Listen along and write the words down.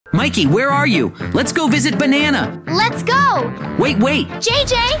Mikey, where are you? Let's go visit Banana. Let's go! Wait.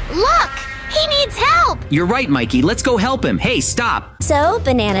 JJ, look! He needs help! You're right, Mikey. Let's go help him. Hey, stop. So,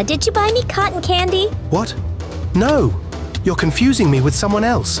 Banana, did you buy me cotton candy? What? No. You're confusing me with someone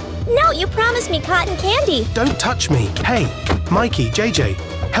else. No, you promised me cotton candy. Don't touch me. Hey, Mikey, JJ,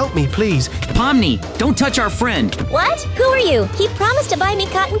 help me, please. Pomni, don't touch our friend. What? Who are you? He promised to buy me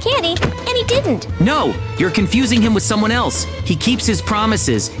cotton candy, and he didn't. No, you're confusing him with someone else. He keeps his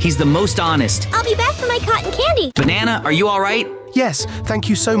promises. He's the most honest. I'll be back for my cotton candy. Banana, are you all right? Yes, thank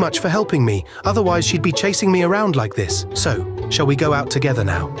you so much for helping me. Otherwise, she'd be chasing me around like this. So, shall we go out together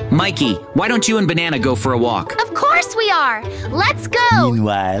now? Mikey, why don't you and Banana go for a walk? Of course we are! Let's go!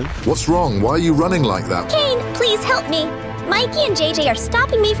 Meanwhile, What's wrong? Why are you running like that? Kane, please help me. Mikey and JJ are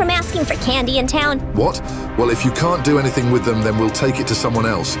stopping me from asking for candy in town. What? Well, if you can't do anything with them, then we'll take it to someone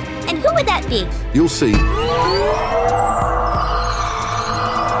else. And who would that be? You'll see.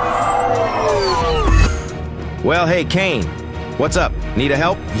 Well, hey, Kane. What's up? Need a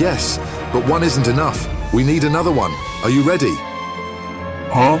help? Yes, but one isn't enough. We need another one. Are you ready?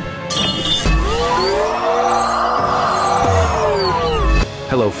 huh?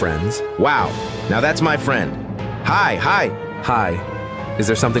 Hello, friends. Wow, now that's my friend. Hi. Hi. Is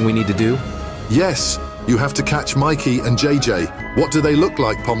there something we need to do? Yes, you have to catch Mikey and JJ. What do they look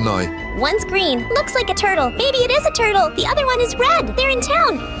like, Pomni? One's green, looks like a turtle. Maybe it is a turtle. The other one is red. They're in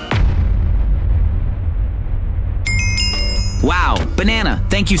town. Wow, Banana,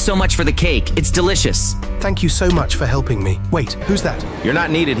 thank you so much for the cake. It's delicious. Thank you so much for helping me. Wait, who's that? You're not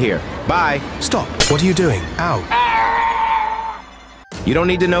needed here. Bye. Stop. What are you doing? Ow. You don't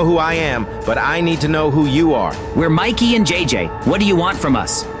need to know who I am, but I need to know who you are. We're Mikey and JJ. What do you want from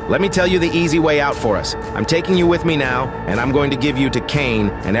us? Let me tell you the easy way out for us. I'm taking you with me now, and I'm going to give you to Kane,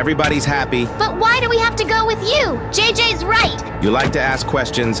 and everybody's happy. But why do we have to go with you? JJ's right. You like to ask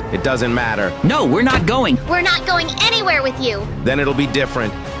questions, it doesn't matter. No, we're not going. We're not going anywhere with you. Then it'll be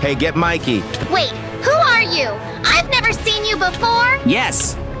different. Hey, get Mikey. Wait, who are you? I've never seen you before.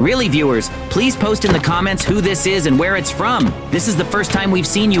 Yes. Really, viewers, please post in the comments who this is and where it's from. This is the first time we've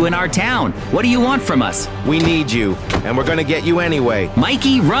seen you in our town. What do you want from us? We need you, and we're gonna get you anyway.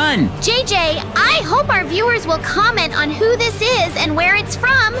 Mikey, run! JJ, I hope our viewers will comment on who this is and where it's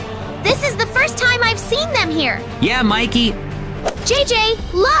from. This is the first time I've seen them here. Yeah, Mikey.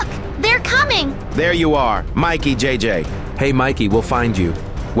 JJ, look! They're coming! There you are, Mikey, JJ. Hey, Mikey, we'll find you.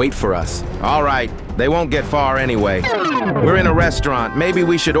 Wait for us. All right, they won't get far anyway. We're in a restaurant. Maybe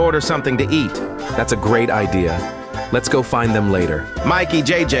we should order something to eat. That's a great idea. Let's go find them later. Mikey,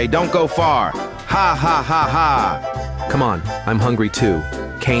 JJ, don't go far. Ha, ha, ha, ha. Come on, I'm hungry too.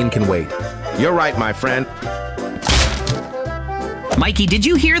 Kane can wait. You're right, my friend. Mikey, did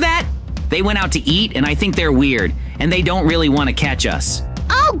you hear that? They went out to eat, and I think they're weird, and they don't really want to catch us.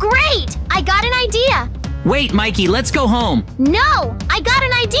 Oh, great! I got an idea! Wait, Mikey, let's go home. No! I got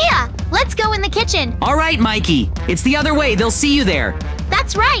an idea! Let's go in the kitchen. All right, Mikey. It's the other way. They'll see you there.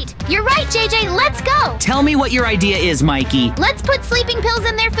 That's right! You're right, JJ! Let's go! Tell me what your idea is, Mikey. Let's put sleeping pills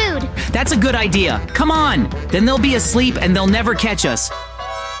in their food. That's a good idea. Come on. Then they'll be asleep and they'll never catch us.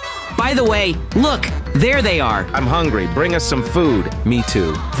 By the way, look, there they are. I'm hungry. Bring us some food. Me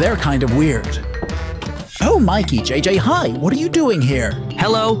too. They're kind of weird. Oh, Mikey, JJ, hi. What are you doing here?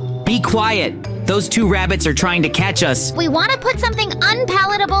 Hello? Be quiet. Those two rabbits are trying to catch us. We want to put something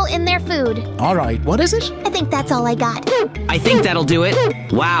unpalatable in their food. All right, what is it? I think that's all I got. I think that'll do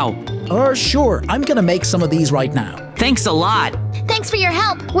it. Wow. Sure. I'm gonna make some of these right now. Thanks a lot. Thanks for your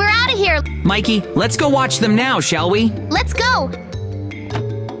help. We're out of here. Mikey, let's go watch them now, shall we? Let's go.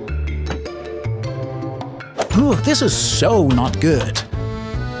 Ooh, this is so not good.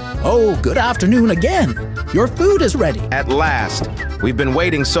 Oh, good afternoon again. Your food is ready. At last. We've been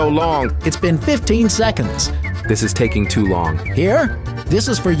waiting so long. It's been 15 seconds. This is taking too long. Here, this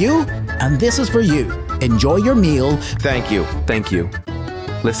is for you, and this is for you. Enjoy your meal. Thank you. Thank you.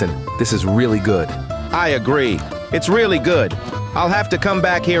 Listen, this is really good. I agree. It's really good. I'll have to come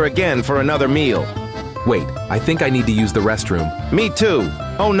back here again for another meal. Wait, I think I need to use the restroom. Me too.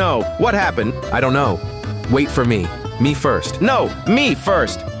 Oh no, what happened? I don't know. Wait for me. Me first. No, me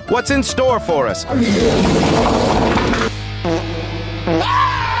first. What's in store for us?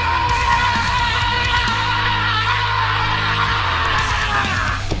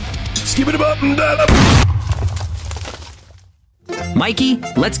 Mikey,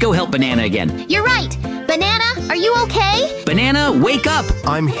 let's go help Banana again. You're right. Banana, are you okay? Banana, wake up!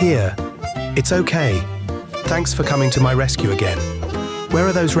 I'm here. It's okay. Thanks for coming to my rescue again. Where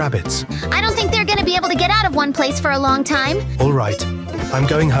are those rabbits? I don't think they're gonna be able to get out of one place for a long time. All right. I'm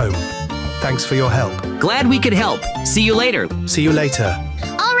going home. Thanks for your help. Glad we could help. See you later. See you later.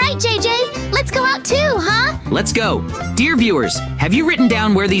 All right, right, JJ. Let's go out too, huh? Let's go. Dear viewers, have you written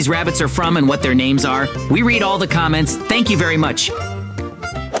down where these rabbits are from and what their names are? We read all the comments. Thank you very much.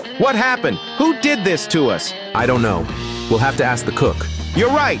 What happened? Who did this to us? I don't know. We'll have to ask the cook. You're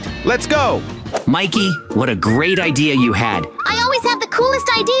right. Let's go. Mikey, what a great idea you had. I always have the coolest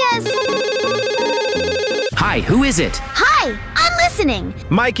ideas. Hi, who is it? Hi, I'm listening.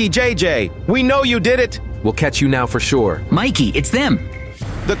 Mikey JJ, we know you did it. We'll catch you now for sure. Mikey, it's them.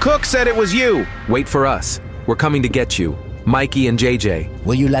 The cook said it was you. Wait for us. We're coming to get you. Mikey and JJ.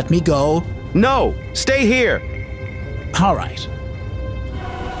 Will you let me go? No, stay here. All right.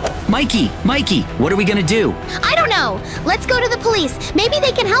 Mikey, what are we gonna do? I don't know. Let's go to the police. Maybe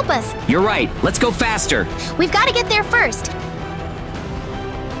they can help us. You're right. Let's go faster. We've got to get there first.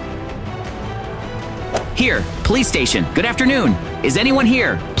 Here, police station. Good afternoon. Is anyone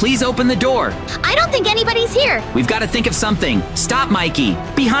here? Please open the door. I don't think anybody's here. We've got to think of something. Stop, Mikey.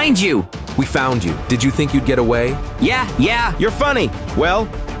 Behind you. We found you. Did you think you'd get away? Yeah. You're funny. Well,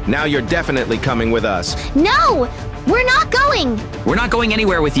 now you're definitely coming with us. No, we're not going. We're not going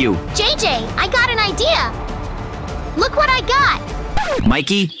anywhere with you. JJ, I got an idea. Look what I got.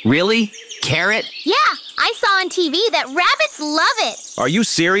 Mikey, really? Carrot? Yeah, I saw on TV that rabbits love it. Are you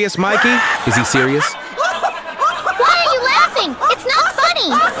serious, Mikey? Is he serious? Why are you laughing? It's not funny.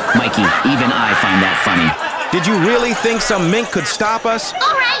 Mikey, even I find that funny. Did you really think some mink could stop us?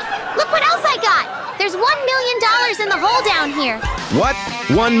 All right, look what else I got. There's $1 million in the hole down here. What?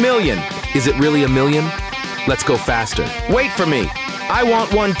 1 million? Is it really $1 million? Let's go faster. Wait for me. I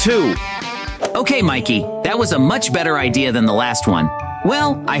want one too. Okay, Mikey, that was a much better idea than the last one.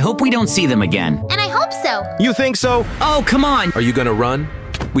 Well, I hope we don't see them again. And I hope so. You think so? Oh, come on. Are you gonna run?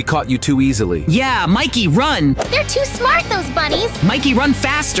 We caught you too easily. Yeah, Mikey, run. They're too smart, those bunnies. Mikey, run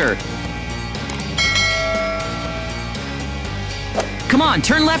faster. Come on,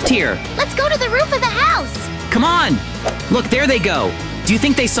 turn left here. Let's go to the roof of the house. Come on. Look, there they go. Do you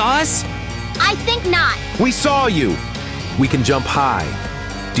think they saw us? I think not. We saw you. We can jump high.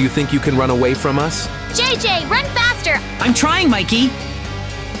 Do you think you can run away from us? JJ, run faster. I'm trying, Mikey.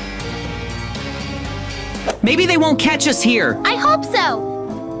 Maybe they won't catch us here. I hope so.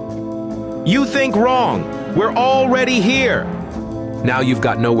 You think wrong. We're already here. Now you've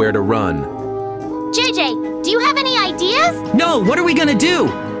got nowhere to run. JJ, do you have any ideas? No, what are we gonna do?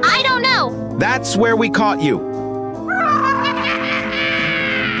 I don't know. That's where we caught you.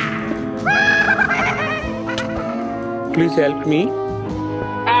 Please help me.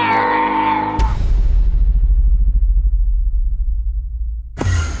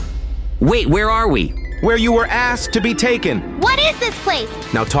 Wait, where are we? Where you were asked to be taken. What is this place?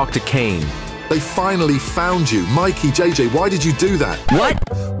 Now talk to Kane. They finally found you. Mikey, JJ, why did you do that? What?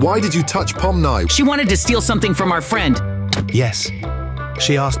 Why did you touch Pomni? She wanted to steal something from our friend. Yes.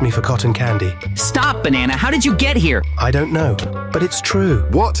 She asked me for cotton candy. Stop, Banana. How did you get here? I don't know, but it's true.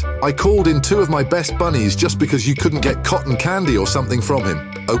 What? I called in 2 of my best bunnies just because you couldn't get cotton candy or something from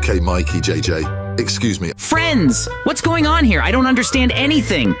him. Okay, Mikey, JJ. Excuse me. Friends! What's going on here? I don't understand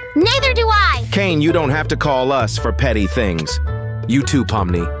anything. Neither do I. Kane, you don't have to call us for petty things. You too,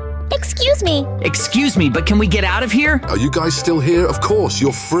 Pomni. Excuse me. Excuse me, but can we get out of here? Are you guys still here? Of course,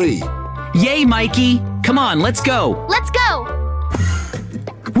 you're free. Yay, Mikey! Come on, let's go. Let's go.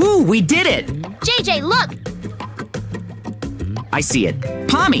 Woo, we did it! JJ, look. I see it.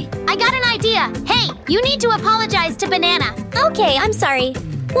 Pommy! I got an idea. Hey, you need to apologize to Banana. Okay, I'm sorry.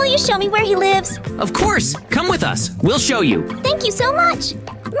 Will you show me where he lives? Of course! Come with us. We'll show you. Thank you so much.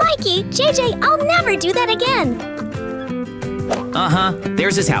 Mikey, JJ, I'll never do that again. Uh-huh.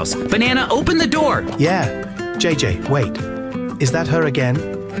 There's his house. Banana, open the door! Yeah. JJ, wait. Is that her again?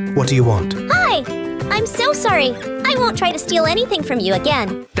 What do you want? Hi. I'm so sorry. I won't try to steal anything from you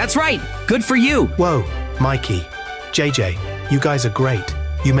again. That's right. Good for you. Whoa, Mikey. JJ, you guys are great.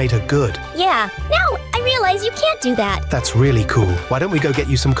 You made her good. Yeah, now I realize you can't do that. That's really cool. Why don't we go get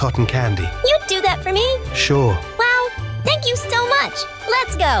you some cotton candy? You'd do that for me? Sure. Wow, thank you so much.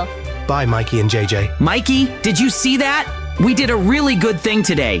 Let's go. Bye, Mikey and JJ. Mikey, did you see that? We did a really good thing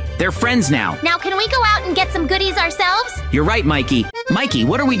today. They're friends now. Now can we go out and get some goodies ourselves? You're right, Mikey. Mikey,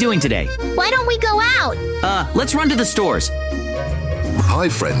 what are we doing today? Why don't we go out? Let's run to the stores. Hi,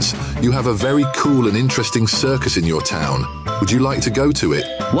 friends. You have a very cool and interesting circus in your town. Would you like to go to it?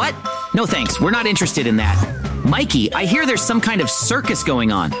 What? No thanks, we're not interested in that. Mikey, I hear there's some kind of circus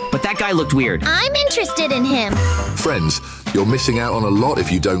going on, but that guy looked weird. I'm interested in him. Friends, you're missing out on a lot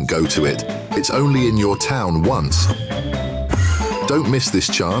if you don't go to it. It's only in your town once. Don't miss this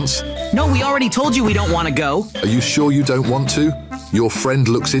chance. No, we already told you we don't want to go. Are you sure you don't want to? Your friend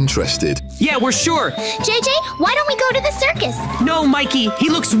looks interested. Yeah, we're sure. JJ, why don't we go to the circus? No, Mikey,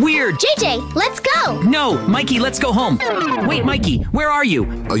 he looks weird. JJ, let's go. No, Mikey, let's go home. Wait, Mikey, where are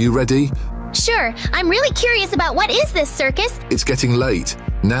you? Are you ready? Sure, I'm really curious about what is this circus? It's getting late.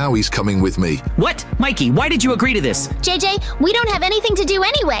 Now he's coming with me. What? Mikey, why did you agree to this? JJ, we don't have anything to do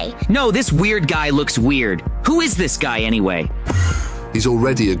anyway. No, this weird guy looks weird. Who is this guy anyway? He's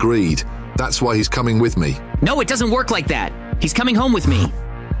already agreed. That's why he's coming with me. No, it doesn't work like that. He's coming home with me.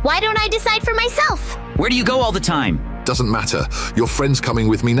 Why don't I decide for myself? Where do you go all the time? Doesn't matter. Your friend's coming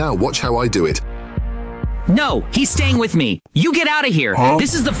with me now. Watch how I do it. No, he's staying with me. You get out of here. Huh?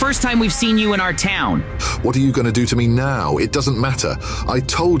 This is the first time we've seen you in our town. What are you going to do to me now? It doesn't matter. I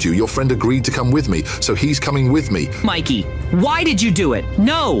told you your friend agreed to come with me, so he's coming with me. Mikey, why did you do it?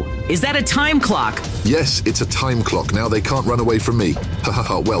 No. Is that a time clock? Yes, it's a time clock. Now they can't run away from me. Ha ha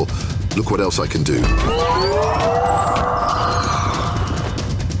ha. Well, look what else I can do.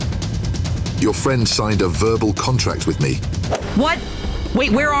 Your friend signed a verbal contract with me. What?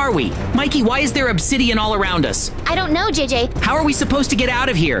 Wait, where are we? Mikey, why is there obsidian all around us? I don't know, JJ. How are we supposed to get out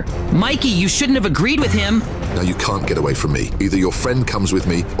of here? Mikey, you shouldn't have agreed with him. Now you can't get away from me. Either your friend comes with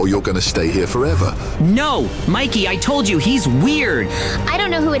me or you're going to stay here forever. No, Mikey, I told you, he's weird. I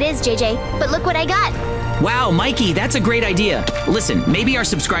don't know who it is, JJ, but look what I got. Wow, Mikey, that's a great idea. Listen, maybe our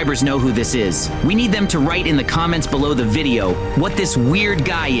subscribers know who this is. We need them to write in the comments below the video what this weird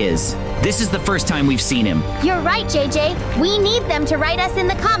guy is. This is the first time we've seen him. You're right, JJ. We need them to write us in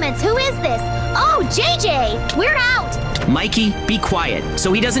the comments. Who is this? Oh, JJ! We're out! Mikey, be quiet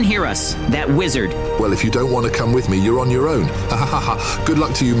so he doesn't hear us. That wizard. Well, if you don't want to come with me, you're on your own. Ha ha ha ha. Good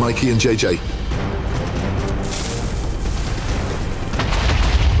luck to you, Mikey and JJ.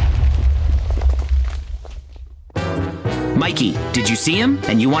 Mikey, did you see him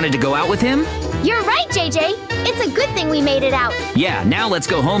and you wanted to go out with him? You're right, JJ. It's a good thing we made it out. Yeah, now let's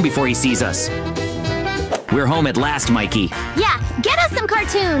go home before he sees us. We're home at last, Mikey. Yeah, get us some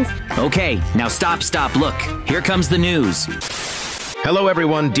cartoons. Okay, now stop, look. Here comes the news. Hello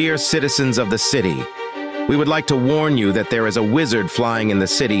everyone, dear citizens of the city. We would like to warn you that there is a wizard flying in the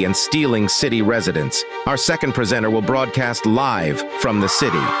city and stealing city residents. Our second presenter will broadcast live from the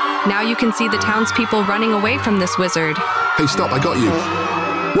city. Now you can see the townspeople running away from this wizard. Hey, stop, I got you.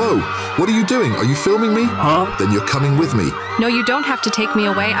 Whoa, what are you doing? Are you filming me? Huh? Then you're coming with me. No, you don't have to take me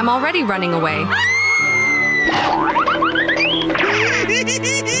away. I'm already running away.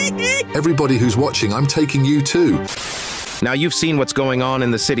 Everybody who's watching, I'm taking you too. Now you've seen what's going on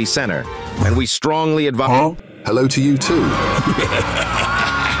in the city center, and we strongly advise... Hello to you too.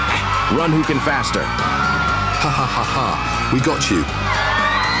 Run who can faster. Ha ha ha ha, we got you.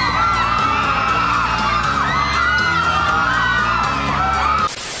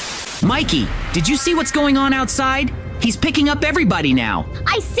 Mikey, did you see what's going on outside? He's picking up everybody now.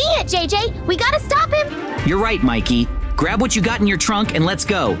 I see it, JJ. We gotta stop him. You're right, Mikey. Grab what you got in your trunk and let's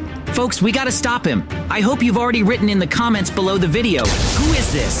go. Folks, we gotta stop him. I hope you've already written in the comments below the video. Who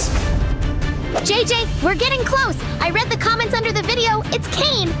is this? JJ, we're getting close. I read the comments under the video. It's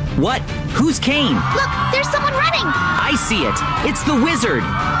Kane. What? Who's Kane? Look, there's someone running. I see it. It's the wizard.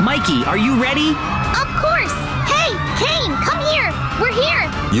 Mikey, are you ready? Of course. Hey, Kane, come here. We're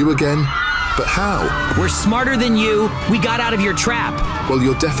here. You again? But how? We're smarter than you. We got out of your trap. Well,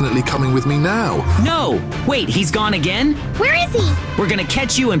 you're definitely coming with me now. No. Wait, he's gone again? Where is he? We're gonna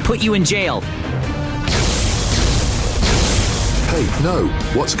catch you and put you in jail. Hey, no.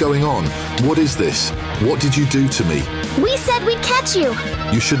 What's going on? What is this? What did you do to me? We said we'd catch you.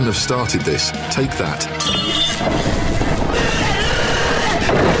 You shouldn't have started this. Take that.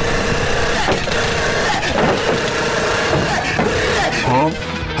 Huh?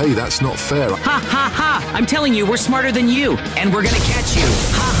 Hey, that's not fair. Ha ha ha! I'm telling you, we're smarter than you, and we're gonna catch you.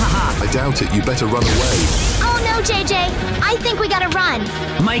 Ha ha ha! I doubt it. You better run away. Oh no, JJ. I think we gotta run.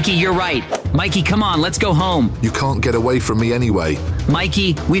 Mikey, you're right. Mikey, come on, let's go home. You can't get away from me anyway.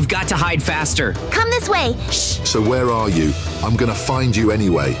 Mikey, we've got to hide faster. Come this way. Shh. So where are you? I'm gonna find you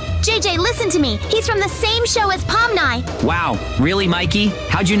anyway. JJ, listen to me. He's from the same show as Pomni. Wow, really, Mikey?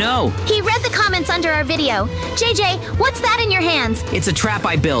 How'd you know? He read the comments under our video. JJ, what's that in your hands? It's a trap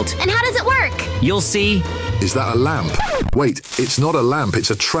I built. And how does it work? You'll see. Is that a lamp? Wait, it's not a lamp, it's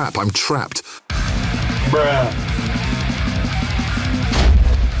a trap. I'm trapped. Bruh.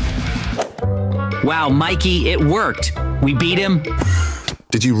 Wow, Mikey, it worked. We beat him.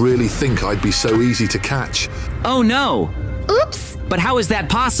 Did you really think I'd be so easy to catch? Oh no. Oops. But how is that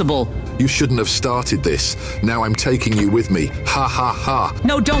possible? You shouldn't have started this. Now I'm taking you with me. Ha ha ha.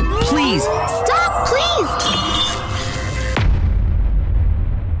 No, don't, please. Stop, please.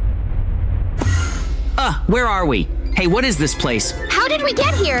 Where are we? Hey, what is this place? How did we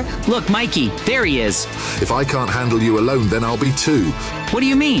get here? Look, Mikey, there he is. If I can't handle you alone, then I'll be two. What do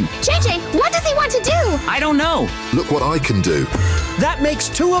you mean? JJ, what does he want to do? I don't know. Look what I can do. That makes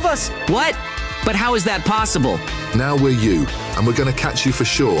two of us. What? But how is that possible? Now we're you, and we're going to catch you for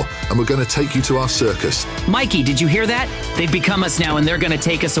sure, and we're going to take you to our circus. Mikey, did you hear that? They've become us now, and they're going to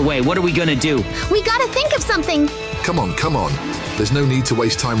take us away. What are we going to do? We gotta think of something. Come on, come on. There's no need to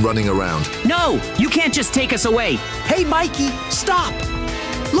waste time running around. No, you can't just take us away. Hey, Mikey, stop.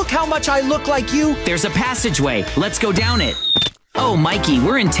 Look how much I look like you. There's a passageway. Let's go down it. Oh, Mikey,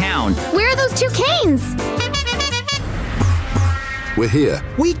 we're in town. Where are those two canes? We're here.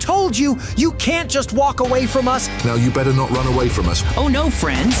 We told you, you can't just walk away from us. Now you better not run away from us. Oh no,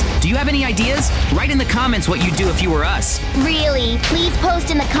 friends. Do you have any ideas? Write in the comments what you'd do if you were us. Really? Please post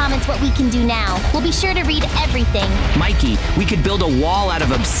in the comments what we can do now. We'll be sure to read everything. Mikey, we could build a wall out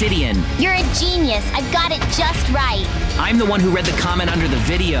of obsidian. You're a genius. I've got it just right. I'm the one who read the comment under the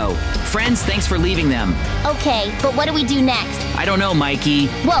video. Friends, thanks for leaving them. Okay, but what do we do next? I don't know, Mikey.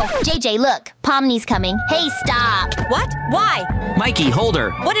 Whoa, JJ, look. Pomni's coming. Hey, stop. What? Why? Mikey, hold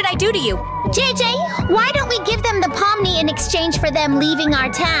her. What did I do to you? JJ, why don't we give them the Pomni in exchange for them leaving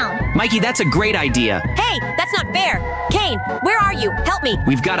our town? Mikey, that's a great idea. Hey, that's not fair. Kane, where are you? Help me.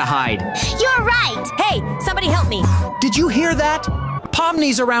 We've got to hide. You're right. Hey, somebody help me. Did you hear that?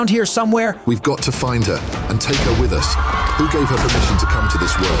 Pomni's around here somewhere. We've got to find her and take her with us. Who gave her permission to come to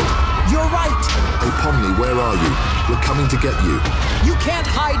this world? You're right. Hey, Pomni, where are you? We're coming to get you. You can't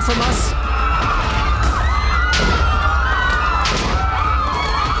hide from us.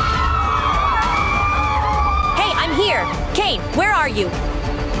 Hey, I'm here. Kane, where are you?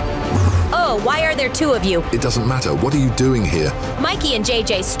 Oh, why are there two of you? It doesn't matter. What are you doing here? Mikey and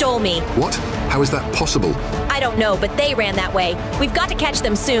JJ stole me. What? How is that possible? I don't know, but they ran that way. We've got to catch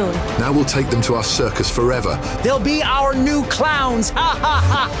them soon. Now we'll take them to our circus forever. They'll be our new clowns. Ha ha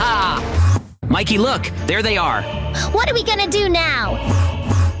ha ha. Mikey, look. There they are. What are we gonna do now?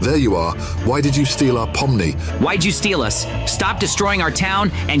 There you are. Why did you steal our Pomni? Why'd you steal us? Stop destroying our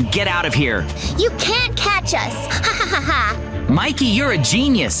town and get out of here. You can't catch us. Ha ha ha ha. Mikey, you're a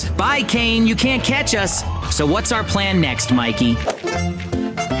genius. Bye, Kane. You can't catch us. So what's our plan next, Mikey?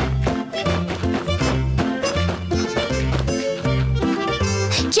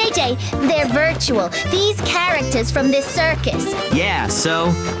 JJ, they're virtual. These characters from this circus. Yeah,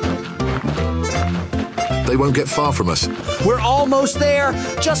 so? They won't get far from us. We're almost there.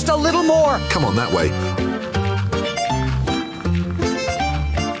 Just a little more. Come on, that way.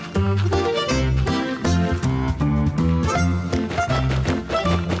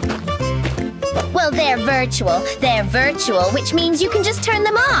 Well, they're virtual. They're virtual, which means you can just turn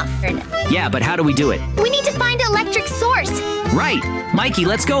them off. Yeah, but how do we do it? We need to find an electric source. Right. Mikey,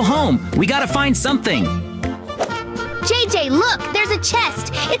 let's go home. We gotta find something. JJ, look, there's a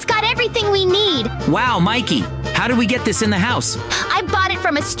chest. It's got everything we need. Wow, Mikey. How did we get this in the house? I bought it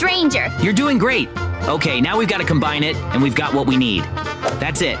from a stranger. You're doing great. Okay, now we've got to combine it, and we've got what we need.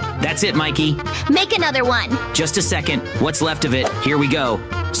 That's it. That's it, Mikey. Make another one. Just a second. What's left of it? Here we go.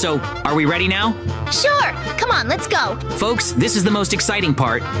 So, are we ready now? Sure. Come on, let's go. Folks, this is the most exciting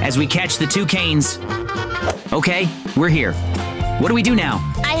part as we catch the two canes. Okay, we're here. What do we do now?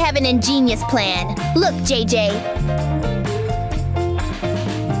 I have an ingenious plan. Look, JJ.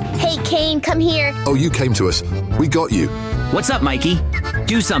 Hey, Kane, come here. Oh, you came to us. We got you. What's up, Mikey?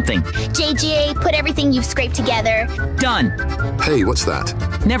 Do something. JJ, put everything you've scraped together. Done. Hey, what's that?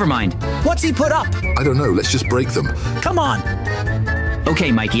 Never mind. What's he put up? I don't know. Let's just break them. Come on.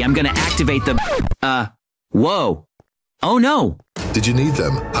 Okay, Mikey, I'm gonna activate the... Whoa. Oh, no. Did you need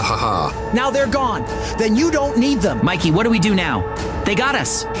them? Ha ha ha. Now they're gone. Then you don't need them. Mikey, what do we do now? They got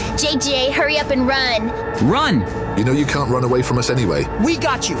us. JJ, hurry up and run. Run. You know you can't run away from us anyway. We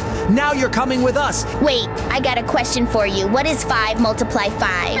got you. Now you're coming with us. Wait, I got a question for you. What is 5 multiply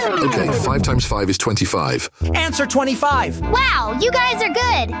 5? Okay, 5 times 5 is 25. Answer 25. Wow, you guys are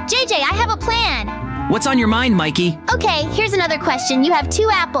good. JJ, I have a plan. What's on your mind, Mikey? Okay, here's another question. You have 2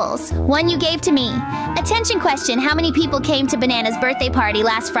 apples. One you gave to me. Attention question, how many people came to Banana's birthday party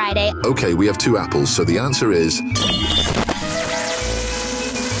last Friday? Okay, we have 2 apples, so the answer is...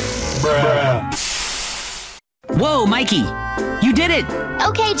 Whoa, Mikey. You did it.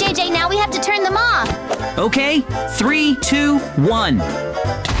 Okay, JJ, now we have to turn them off. Okay, 3, 2, 1.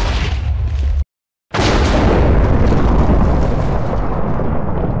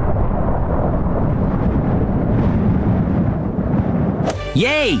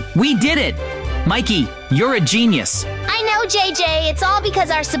 Yay, we did it. Mikey, you're a genius. I know, JJ. It's all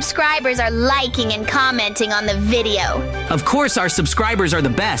because our subscribers are liking and commenting on the video. Of course, our subscribers are the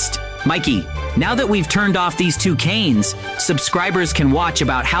best. Mikey, now that we've turned off these two canes, subscribers can watch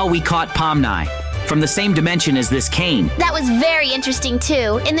about how we caught Pomni from the same dimension as this cane. That was very interesting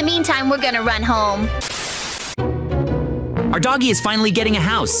too. In the meantime, we're gonna run home. Our doggy is finally getting a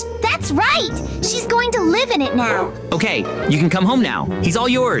house. That's right! She's going to live in it now. Okay, you can come home now. He's all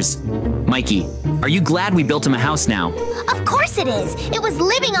yours. Mikey, are you glad we built him a house now? Of course it is. It was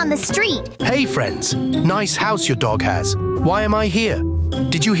living on the street. Hey, friends. Nice house your dog has. Why am I here?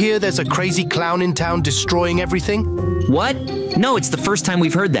 Did you hear there's a crazy clown in town destroying everything? What? No, it's the first time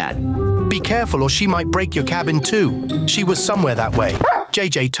we've heard that. Be careful or she might break your cabin too. She was somewhere that way.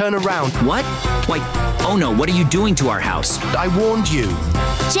 JJ, turn around. What? Why? Oh no, what are you doing to our house? I warned you.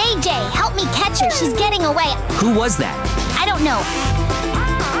 JJ, help me catch her. She's getting away. Who was that? I don't know.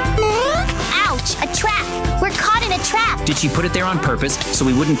 Ouch, a trap. We're caught in a trap. Did she put it there on purpose so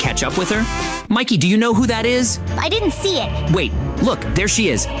we wouldn't catch up with her? Mikey, do you know who that is? I didn't see it. Wait, look, there she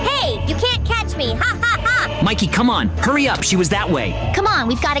is. Hey, you can't catch me. Ha ha ha. Mikey, come on, hurry up, she was that way. Come on,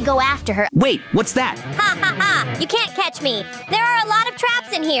 we've got to go after her. Wait, what's that? Ha ha ha. You can't catch me. There are a lot of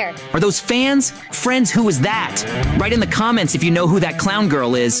traps in here. Are those fans? Friends, who is that? Write in the comments if you know who that clown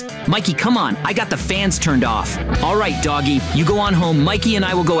girl is. Mikey, come on, I got the fans turned off. All right, doggy, you go on home. Mikey and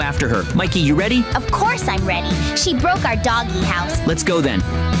I will go after her. Mikey, you ready? Of course I'm ready. She broke our doggy house. Let's go then.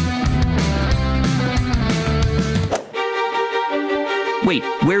 Wait,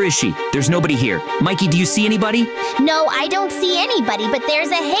 where is she? There's nobody here. Mikey, do you see anybody? No, I don't see anybody, but there's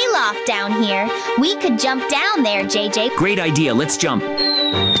a hayloft down here. We could jump down there, JJ. Great idea, let's jump.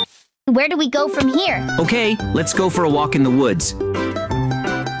 Where do we go from here? Okay, let's go for a walk in the woods.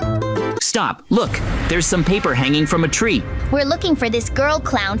 Stop, look, there's some paper hanging from a tree. We're looking for this girl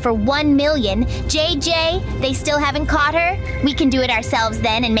clown for 1 million. JJ, they still haven't caught her? We can do it ourselves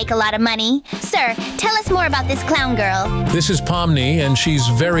then and make a lot of money. Sir, tell us more about this clown girl. This is Pomni, and she's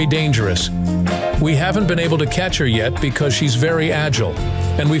very dangerous. We haven't been able to catch her yet because she's very agile,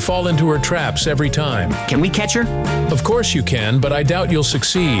 and we fall into her traps every time. Can we catch her? Of course you can, but I doubt you'll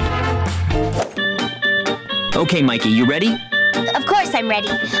succeed. Okay, Mikey, you ready? Of course I'm ready.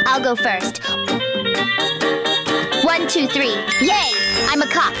 I'll go first. 1, 2, 3. Yay! I'm a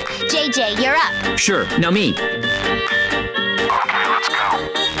cop. JJ, you're up. Sure, now me.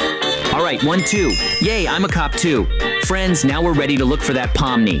 All right, 1, 2. Yay, I'm a cop too. Friends, now we're ready to look for that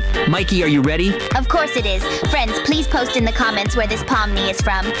Pomni. Mikey, are you ready? Of course it is. Friends, please post in the comments where this Pomni is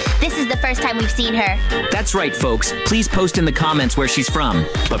from. This is the first time we've seen her. That's right, folks. Please post in the comments where she's from.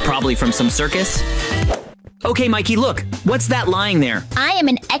 But probably from some circus? Okay, Mikey, look. What's that lying there? I am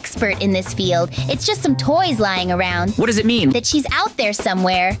an expert in this field. It's just some toys lying around. What does it mean? That she's out there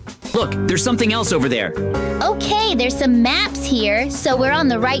somewhere. Look, there's something else over there. Okay, there's some maps here, so we're on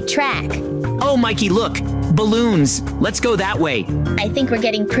the right track. Oh, Mikey, look. Balloons. Let's go that way. I think we're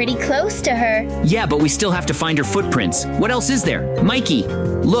getting pretty close to her. Yeah, but we still have to find her footprints. What else is there? Mikey,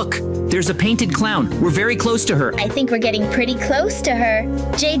 look. There's a painted clown. We're very close to her. I think we're getting pretty close to her.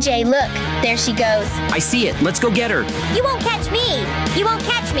 JJ, look. There she goes. I see it. Let's go get her. You won't catch me. You won't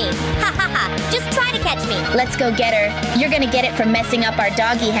catch me. Ha ha ha. Just try to catch me. Let's go get her. You're gonna get it from messing up our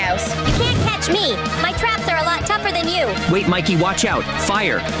doggy house. You can't catch me. My traps are a lot tougher than you. Wait, Mikey, watch out.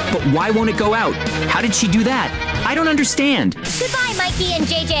 Fire. But why won't it go out? How did she do that? I don't understand. Goodbye, Mikey and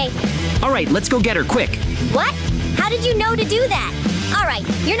JJ. All right, let's go get her, quick. What? How did you know to do that? All right,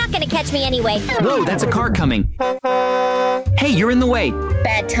 you're not gonna catch me anyway. Whoa, that's a car coming. Hey, you're in the way.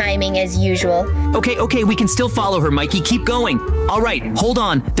 Bad timing as usual. Okay, we can still follow her, Mikey. Keep going. All right, hold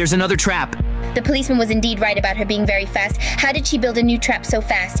on. There's another trap. The policeman was indeed right about her being very fast. How did she build a new trap so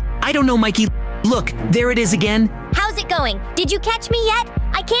fast? I don't know, Mikey. Look, there it is again. How's it going? Did you catch me yet?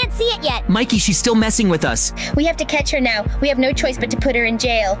 I can't see it yet. Mikey, she's still messing with us. We have to catch her now. We have no choice but to put her in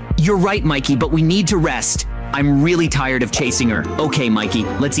jail. You're right, Mikey, but we need to rest. I'm really tired of chasing her. Okay, Mikey,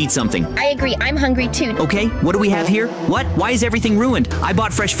 let's eat something. I agree. I'm hungry too. Okay, what do we have here? What? Why is everything ruined? I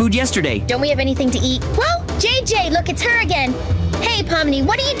bought fresh food yesterday. Don't we have anything to eat? Whoa, JJ, look, it's her again. Hey, Pomni,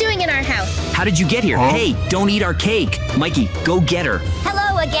 what are you doing in our house? How did you get here? Hey, don't eat our cake. Mikey, go get her.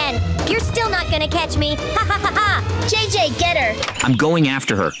 Hello again. You're still not gonna catch me. Ha ha ha ha. JJ, get her. I'm going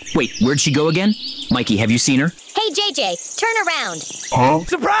after her. Wait, where'd she go again? Mikey, have you seen her? Hey, JJ, turn around. Huh?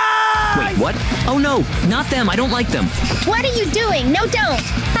 Surprise! Wait, what? Oh no, not them. I don't like them. What are you doing? No, don't.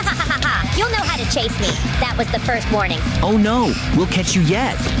 Ha ha ha ha ha. You'll know how to chase me. That was the first warning. Oh no, we'll catch you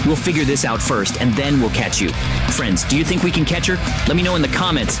yet. We'll figure this out first, and then we'll catch you. Friends, do you think we can catch her? Let me know in the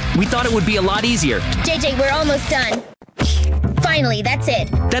comments. We thought it would be a lot easier. JJ, we're almost done. Finally, that's it.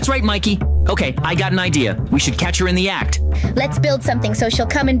 That's right, Mikey. Okay, I got an idea. We should catch her in the act. Let's build something so she'll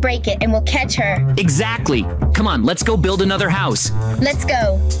come and break it, and we'll catch her. Exactly. Come on, let's go build another house. Let's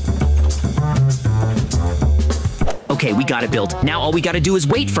go. Okay, we got it, Built. Now all we gotta do is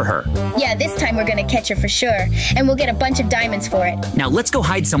wait for her. Yeah, this time we're gonna catch her for sure. And we'll get a bunch of diamonds for it. Now let's go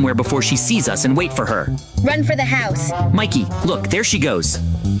hide somewhere before she sees us and wait for her. Run for the house. Mikey, look, there she goes.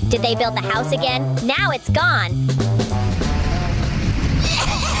 Did they build the house again? Now it's gone.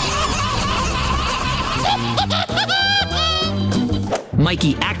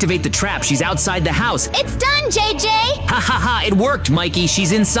 Mikey, activate the trap. She's outside the house. It's done, JJ! Ha ha ha, it worked, Mikey.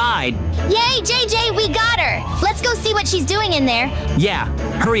 She's inside. Yay, JJ, we got her! Let's go see what she's doing in there. Yeah,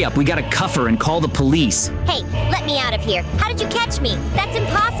 hurry up. We gotta cuff her and call the police. Hey, let me out of here. How did you catch me? That's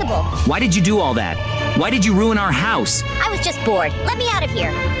impossible. Why did you do all that? Why did you ruin our house? I was just bored. Let me out of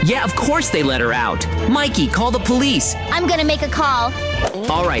here. Yeah, of course they let her out. Mikey, call the police. I'm gonna make a call.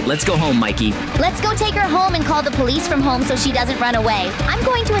 All right, let's go home, Mikey. Let's go take her home and call the police from home so she doesn't run away. I'm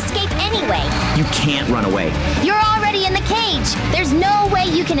going to escape anyway. You can't run away. You're already in the cage. There's no way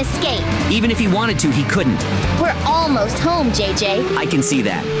you can escape. Even if he wanted to, he couldn't. We're almost home, JJ. I can see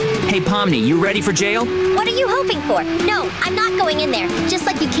that. Hey, Pomni, you ready for jail? What are you hoping for? No, I'm not going in there. Just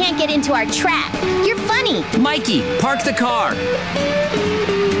like you can't get into our trap. You're funny. Mikey, park the car.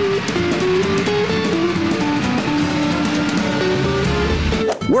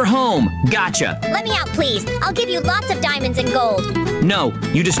 We're home. Gotcha. Let me out, please. I'll give you lots of diamonds and gold. No,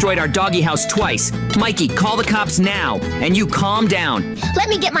 you destroyed our doggy house twice. Mikey, call the cops now. And you calm down. Let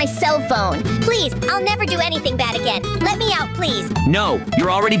me get my cell phone. Please, I'll never do anything bad again. Let me out, please. No,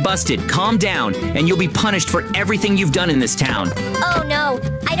 you're already busted. Calm down, and you'll be punished for everything you've done in this town. Oh, no.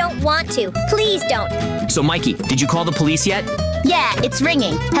 I don't want to. Please don't. So, Mikey, did you call the police yet? Yeah, it's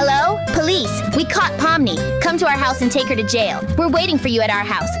ringing. Hello? Police, we caught Pomni. Come to our house and take her to jail. We're waiting for you at our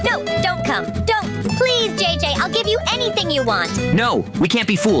house. No, don't come. Don't. Please, JJ, I'll give you anything you want. No, we can't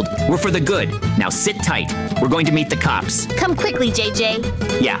be fooled. We're for the good. Now sit tight. We're going to meet the cops. Come quickly,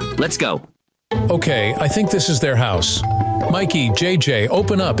 JJ. Yeah, let's go. Okay, I think this is their house. Mikey, JJ,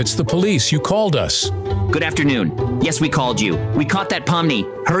 open up. It's the police. You called us. Good afternoon. Yes, we called you. We caught that Pomni.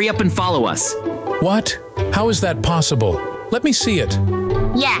 Hurry up and follow us. What? How is that possible? Let me see it.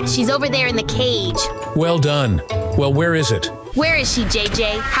 Yeah, she's over there in the cage. Well done. Well, where is it? Where is she,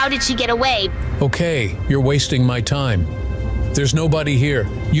 JJ? How did she get away? Okay, you're wasting my time. There's nobody here.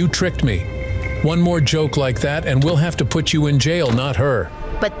 You tricked me. One more joke like that and we'll have to put you in jail, not her.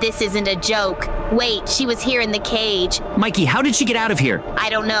 But this isn't a joke. Wait, she was here in the cage. Mikey, how did she get out of here? I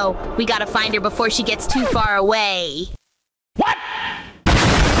don't know. We gotta find her before she gets too far away. What?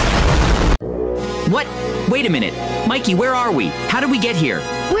 What? Wait a minute. Mikey, where are we? How did we get here?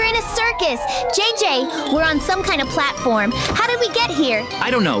 We're in a circus. JJ, we're on some kind of platform. How did we get here?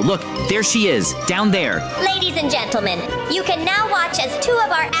 I don't know. Look, there she is, down there. Ladies and gentlemen, you can now watch as 2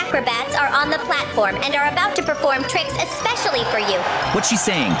 of our acrobats are on the platform and are about to perform tricks especially for you. What's she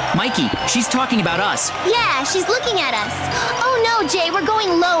saying? Mikey, she's talking about us. Yeah, she's looking at us. Oh no, Jay, we're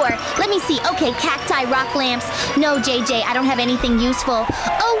going lower. Let me see. Okay, cacti, rock lamps. No, JJ, I don't have anything useful.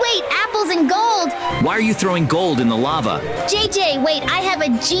 Oh wait, apples and gold. Why are you throwing gold in the lava? JJ, wait, I have a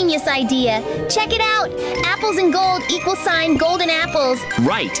genius idea. Check it out. Apples and gold = golden apples.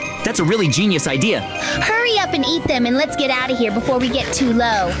 Right. That's a really genius idea. Hurry up and eat them and let's get out of here before we get too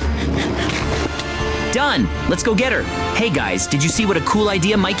low. Done. Let's go get her. Hey guys, did you see what a cool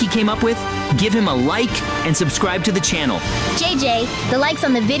idea Mikey came up with? Give him a like and subscribe to the channel. JJ, the likes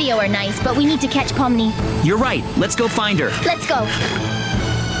on the video are nice, but we need to catch Pomni. You're right. Let's go find her. Let's go.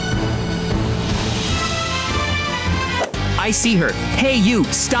 I see her. Hey, you,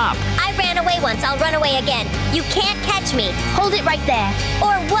 stop. I ran away once, I'll run away again. You can't catch me. Hold it right there.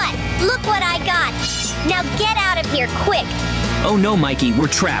 Or what? Look what I got. Now get out of here, quick. Oh no, Mikey, we're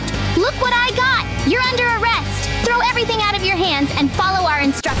trapped. Look what I got. You're under arrest. Throw everything out of your hands and follow our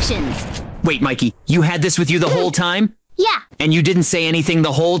instructions. Wait, Mikey, you had this with you the whole time? Yeah. And you didn't say anything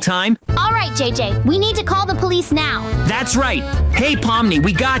the whole time? All right, JJ, we need to call the police now. That's right. Hey, Pomni,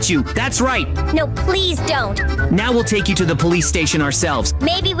 we got you. That's right. No, please don't. Now we'll take you to the police station ourselves.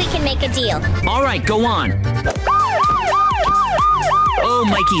 Maybe we can make a deal. All right, go on. Oh,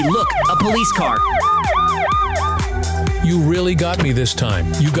 Mikey, look, a police car. You really got me this time.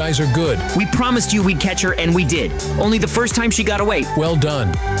 You guys are good. We promised you we'd catch her, and we did. Only the first time she got away. Well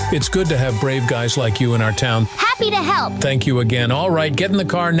done. It's good to have brave guys like you in our town. Happy to help. Thank you again. All right, get in the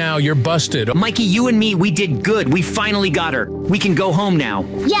car now. You're busted. Mikey, you and me, we did good. We finally got her. We can go home now.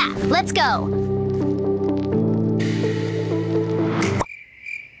 Yeah, let's go.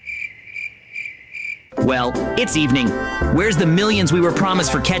 Well, it's evening. Where's the millions we were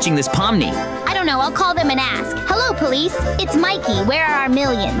promised for catching this Pomni? I don't know. I'll call them and ask. Hello, police. It's Mikey. Where are our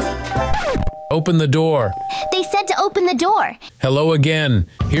millions? Open the door. They said to open the door. Hello again.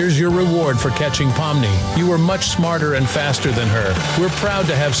 Here's your reward for catching Pomni. You were much smarter and faster than her. We're proud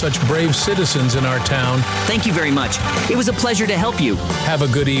to have such brave citizens in our town. Thank you very much. It was a pleasure to help you. Have a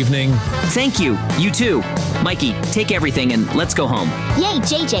good evening. Thank you. You too. Mikey, take everything and let's go home. Yay,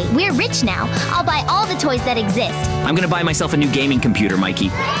 JJ, we're rich now. I'll buy all the toys that exist. I'm gonna buy myself a new gaming computer,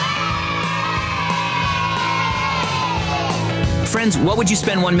 Mikey. Friends, what would you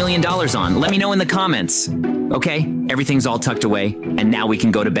spend $1 million on? Let me know in the comments. Okay, everything's all tucked away, and now we can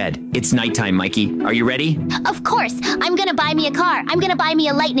go to bed. It's nighttime, Mikey. Are you ready? Of course. I'm gonna buy me a car. I'm gonna buy me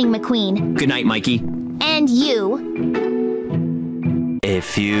a Lightning McQueen. Good night, Mikey. And you. A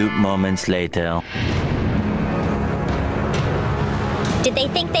few moments later. Did they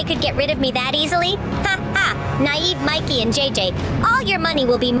think they could get rid of me that easily? Ha ha! Naive Mikey and JJ. All your money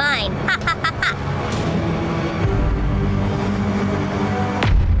will be mine. Ha ha ha ha!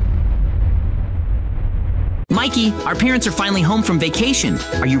 Mikey, our parents are finally home from vacation.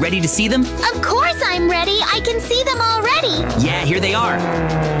 Are you ready to see them? Of course I'm ready. I can see them already. Yeah, here they are.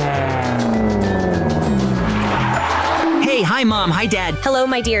 Hey, hi, Mom. Hi, Dad. Hello,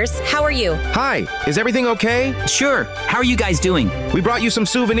 my dears. How are you? Hi, is everything okay? Sure. How are you guys doing? We brought you some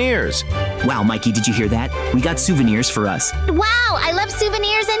souvenirs. Wow, Mikey, did you hear that? We got souvenirs for us. Wow, I love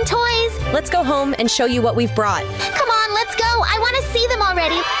souvenirs and toys. Let's go home and show you what we've brought. Come on, let's go. I want to see them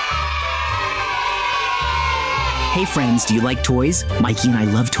already. Hey, friends, do you like toys? Mikey and I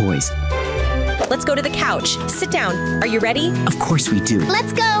love toys. Let's go to the couch. Sit down. Are you ready? Of course we do.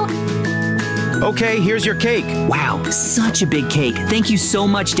 Let's go. Okay, here's your cake. Wow, such a big cake. Thank you so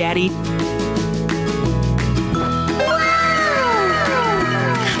much, Daddy.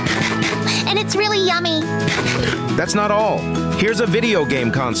 And it's really yummy. That's not all. Here's a video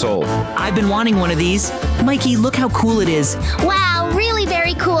game console. I've been wanting one of these. Mikey, look how cool it is. Wow, really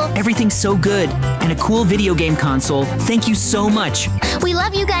very cool. Everything's so good. And a cool video game console. Thank you so much. We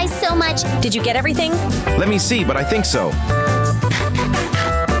love you guys so much. Did you get everything? Let me see, but I think so.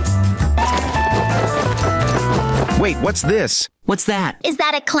 Wait, what's this? What's that? Is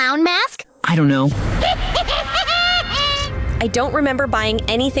that a clown mask? I don't know. I don't remember buying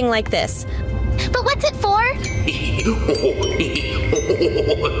anything like this. But what's it for?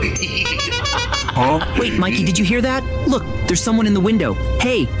 Huh? Wait, Mikey, did you hear that? Look, there's someone in the window.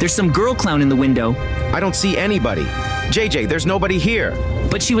 Hey, there's some girl clown in the window. I don't see anybody. JJ, there's nobody here.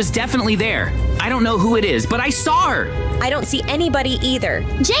 But she was definitely there. I don't know who it is, but I saw her. I don't see anybody either.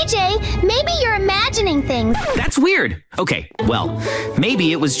 JJ, maybe you're imagining things. That's weird. Okay, well,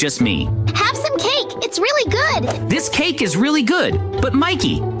 maybe it was just me. Have some cake. It's really good. This cake is really good. But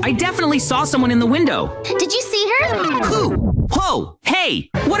Mikey, I definitely saw someone in the window. Did you see her? Who? Whoa! Hey!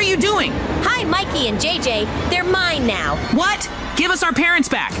 What are you doing? Hi, Mikey and JJ. They're mine now. What? Give us our parents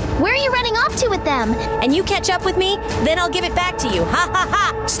back. Where are you running off to with them? And you catch up with me, then I'll give it back to you. Ha ha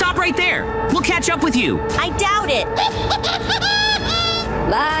ha! Stop right there. We'll catch up with you. I doubt it.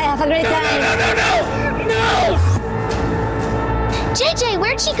 Bye, have a great time. No! JJ,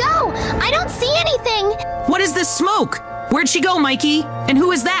 where'd she go? I don't see anything. What is this smoke? Where'd she go, Mikey? And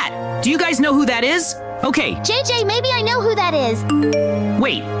who is that? Do you guys know who that is? Okay. JJ, maybe I know who that is.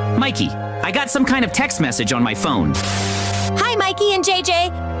 Wait, Mikey, I got some kind of text message on my phone. Hi, Mikey and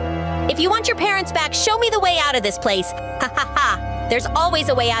JJ. If you want your parents back, show me the way out of this place. Ha ha ha. There's always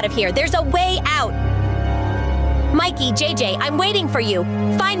a way out of here. There's a way out. Mikey, JJ, I'm waiting for you.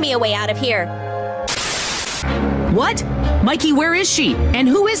 Find me a way out of here. What? Mikey, where is she? And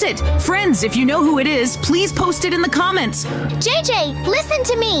who is it? Friends, if you know who it is, please post it in the comments. JJ, listen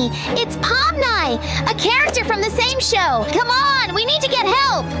to me. It's Pomni, a character from the same show. Come on, we need to get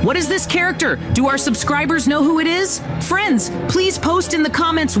help. What is this character? Do our subscribers know who it is? Friends, please post in the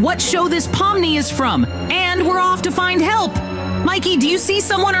comments what show this Pomni is from. And we're off to find help. Mikey, do you see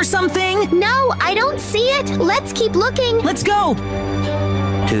someone or something? No, I don't see it. Let's keep looking. Let's go.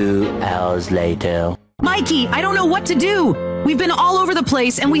 2 hours later. Mikey, I don't know what to do. We've been all over the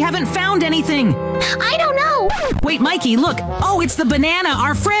place and we haven't found anything. I don't know. Wait, Mikey, look. Oh, it's the banana,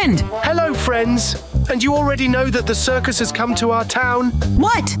 our friend. Hello, friends. And you already know that the circus has come to our town?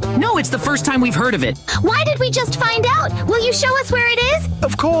 What? No, it's the first time we've heard of it. Why did we just find out? Will you show us where it is?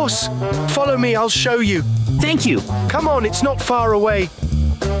 Of course. Follow me, I'll show you. Thank you. Come on, it's not far away.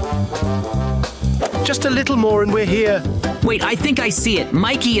 Just a little more and we're here. Wait, I think I see it.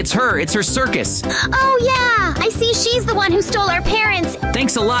 Mikey, it's her. It's her circus. Oh, yeah. I see she's the one who stole our parents.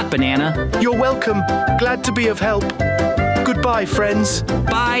 Thanks a lot, Banana. You're welcome. Glad to be of help. Goodbye, friends.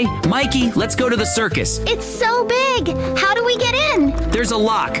 Bye. Mikey, let's go to the circus. It's so big. How do we get in? There's a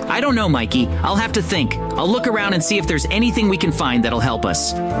lock. I don't know, Mikey. I'll have to think. I'll look around and see if there's anything we can find that'll help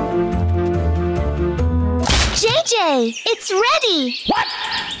us. JJ, it's ready! What?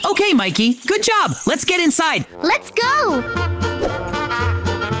 Okay, Mikey, good job. Let's get inside. Let's go!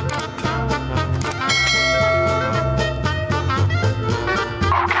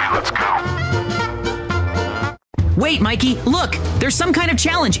 Wait, Mikey, look! There's some kind of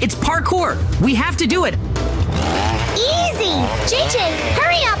challenge. It's parkour. We have to do it. Easy! JJ,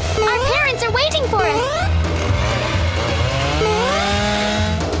 hurry up! Our parents are waiting for us!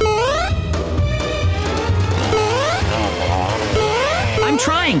 I'm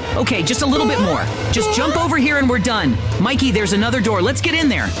trying. Okay, just a little bit more. Just jump over here and we're done. Mikey, there's another door. Let's get in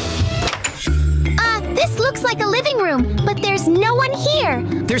there. This looks like a living room, but there's no one here.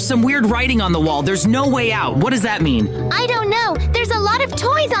 There's some weird writing on the wall. There's no way out. What does that mean? I don't know. There's a lot of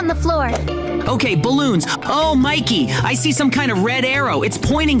toys on the floor. Okay, balloons. Oh, Mikey, I see some kind of red arrow. It's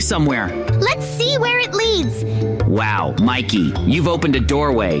pointing somewhere. Let's see where it leads. Wow, Mikey, you've opened a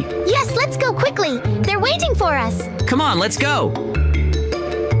doorway. Yes, let's go quickly. They're waiting for us. Come on, let's go.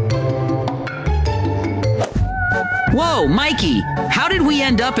 Whoa, Mikey, how did we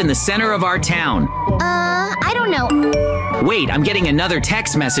end up in the center of our town? I don't know. Wait, I'm getting another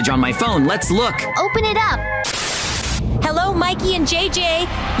text message on my phone. Let's look. Open it up. Hello, Mikey and JJ.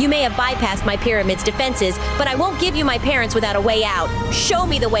 You may have bypassed my pyramid's defenses, but I won't give you my parents without a way out. Show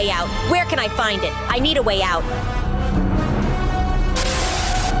me the way out. Where can I find it? I need a way out.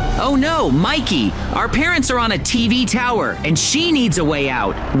 Oh no, Mikey! Our parents are on a TV tower, and she needs a way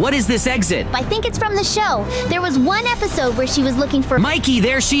out. What is this exit? I think it's from the show. There was one episode where she was looking for— Mikey,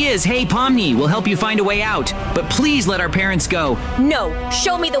 there she is! Hey, Pomni, we'll help you find a way out. But please let our parents go. No,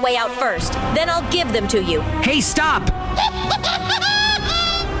 show me the way out first. Then I'll give them to you. Hey, stop!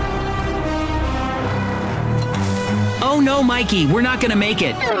 Oh no, Mikey, we're not gonna make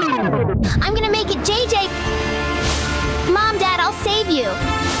it. I'm gonna make it, JJ. Mom, Dad, I'll save you.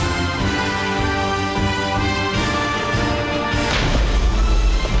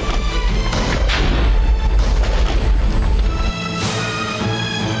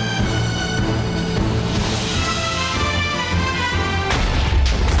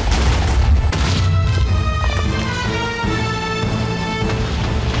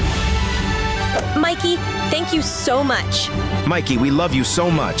 Mikey, thank you so much. Mikey, we love you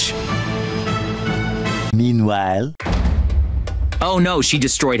so much. Meanwhile. Oh no, she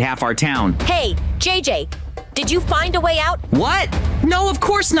destroyed half our town. Hey, JJ, did you find a way out? What? No, of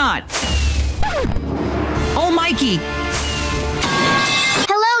course not. Oh, Mikey.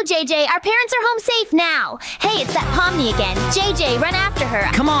 Hello, JJ. Our parents are home safe now. Hey, it's that Pomni again. JJ, run after her.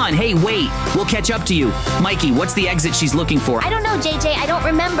 Come on, hey, wait. We'll catch up to you. Mikey, what's the exit she's looking for? I don't know, JJ. I don't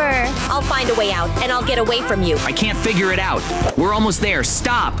remember. I'll find a way out, and I'll get away from you. I can't figure it out. We're almost there.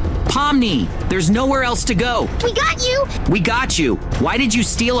 Stop. Pomni, there's nowhere else to go. We got you. We got you. Why did you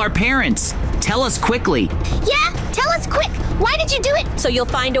steal our parents? Tell us quickly. Yeah, tell us quick. Why did you do it? So you'll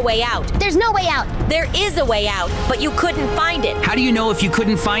find a way out. There's no way out. There is a way out, but you couldn't find it. How do you know if you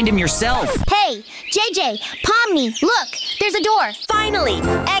couldn't find him yourself? Hey, JJ, Pomni, look, there's a door. Finally,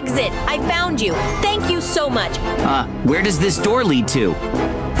 exit. I found you. Thank you so much. Where does this door lead to?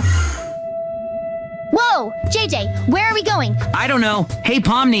 Whoa, JJ, where are we going? I don't know. Hey,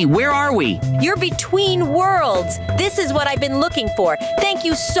 Pomni, where are we? You're between worlds. This is what I've been looking for. Thank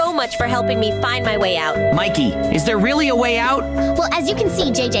you so much for helping me find my way out. Mikey, is there really a way out? Well, as you can see,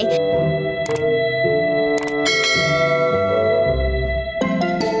 JJ,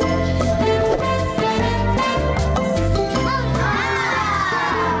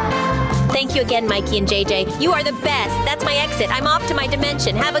 Thank you again, Mikey and JJ. You are the best. That's my exit. I'm off to my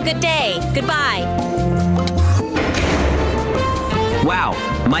dimension. Have a good day. Goodbye. Wow,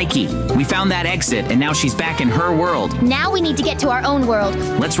 Mikey, we found that exit, and now she's back in her world. Now we need to get to our own world.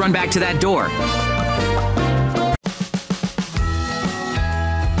 Let's run back to that door.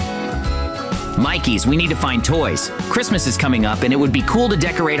 Mikey's, we need to find toys. Christmas is coming up, and it would be cool to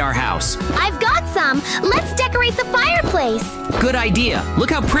decorate our house. I've got some. Let's decorate the fireplace. Good idea. Look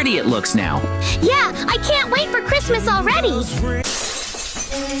how pretty it looks now. Yeah, I can't wait for Christmas already.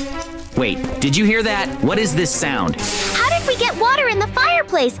 Wait, did you hear that? What is this sound? How did we get water in the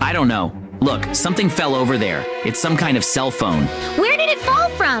fireplace? I don't know. Look, something fell over there. It's some kind of cell phone. Where did it fall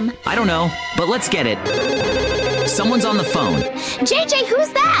from? I don't know, but let's get it. Someone's on the phone. JJ, who's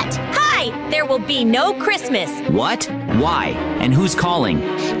that? Hi! There will be no Christmas. What? Why? And who's calling?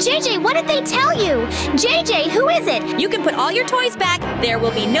 JJ, what did they tell you? JJ, who is it? You can put all your toys back. There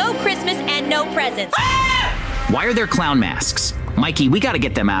will be no Christmas and no presents. Why are there clown masks? Mikey, we gotta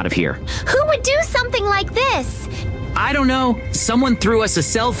get them out of here. Who would do something like this? I don't know. Someone threw us a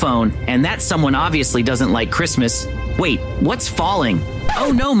cell phone, and that someone obviously doesn't like Christmas. Wait, what's falling?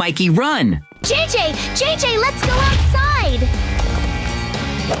 Oh no, Mikey, run! JJ, let's go outside!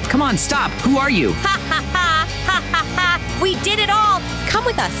 Come on, stop. Who are you? Ha ha ha! Ha ha ha! We did it all! Come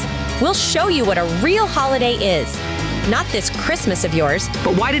with us. We'll show you what a real holiday is. Not this Christmas of yours.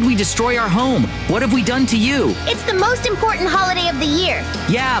 But why did we destroy our home? What have we done to you? It's the most important holiday of the year.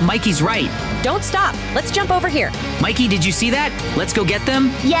 Yeah, Mikey's right. Don't stop. Let's jump over here. Mikey, did you see that? Let's go get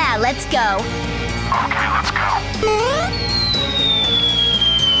them? Yeah, let's go. Okay, let's go.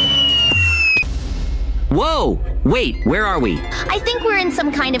 Whoa! Wait, where are we? I think we're in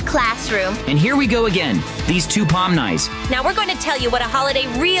some kind of classroom. And here we go again. These two palm knives. Now we're going to tell you what a holiday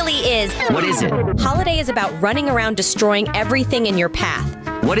really is. What is it? Holiday is about running around destroying everything in your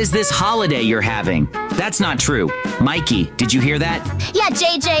path. What is this holiday you're having? That's not true. Mikey, did you hear that? Yeah,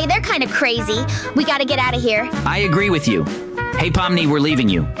 JJ, they're kind of crazy. We gotta get out of here. I agree with you. Hey, Pomni, we're leaving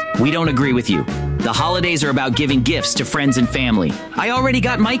you. We don't agree with you. The holidays are about giving gifts to friends and family. I already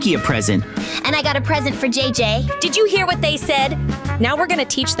got Mikey a present. And I got a present for JJ. Did you hear what they said? Now we're gonna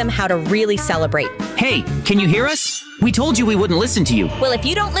teach them how to really celebrate. Hey, can you hear us? We told you we wouldn't listen to you. Well, if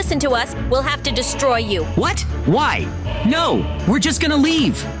you don't listen to us, we'll have to destroy you. What? Why? No, we're just gonna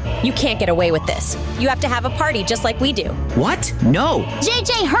leave. You can't get away with this. You have to have a party just like we do. What? No.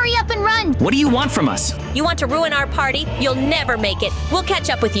 JJ, hurry up and run. What do you want from us? You want to ruin our party? You'll never make it. We'll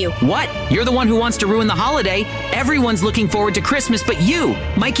catch up with you. What? You're the one who wants to ruin the holiday. Everyone's looking forward to Christmas but you.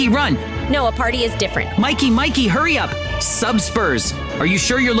 Mikey, run. No, a party is different. Mikey, hurry up. Subspurs. Are you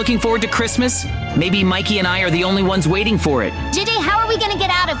sure you're looking forward to Christmas? Maybe Mikey and I are the only ones waiting for it. JJ, how are we gonna get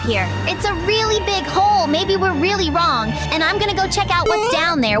out of here? It's a really big hole. Maybe we're really wrong. And I'm gonna go check out what's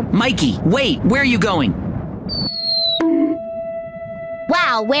down there. Mikey, wait, where are you going?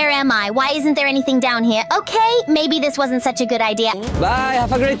 Wow, where am I? Why isn't there anything down here? Okay, maybe this wasn't such a good idea. Bye,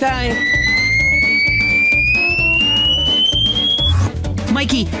 have a great time.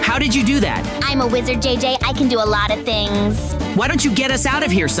 Mikey, how did you do that? I'm a wizard, JJ. I can do a lot of things. Why don't you get us out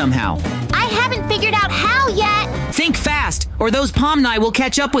of here somehow? I haven't figured out how yet. Think fast, or those Pomni will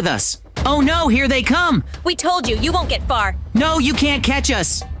catch up with us. Oh no, here they come. We told you, you won't get far. No, you can't catch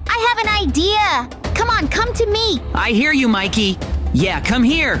us. I have an idea. Come on, come to me. I hear you, Mikey. Yeah, come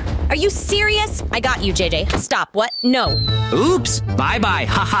here. Are you serious? I got you, JJ. Stop. What? No. Oops. Bye-bye.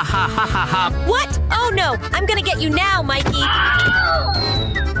 Ha ha ha ha ha ha. What? Oh no, I'm gonna get you now, Mikey.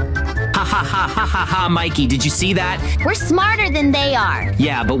 Ha ha ha ha ha ha, Mikey. Did you see that? We're smarter than they are.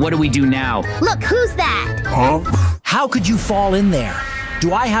 Yeah, but what do we do now? Look, who's that? Huh? How could you fall in there?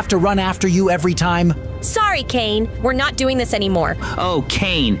 Do I have to run after you every time? Sorry, Kane. We're not doing this anymore. Oh,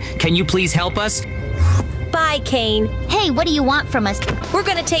 Kane, can you please help us? Bye, Kane. Hey, what do you want from us? We're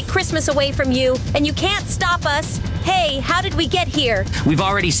gonna take Christmas away from you, and you can't stop us. Hey, how did we get here? We've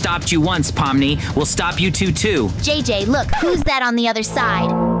already stopped you once, Pomni. We'll stop you two, too. JJ, look, who's that on the other side?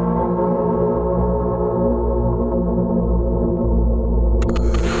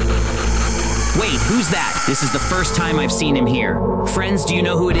 Wait, who's that? This is the first time I've seen him here. Friends, do you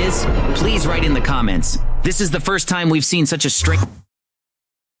know who it is? Please write in the comments. This is the first time we've seen such a strange...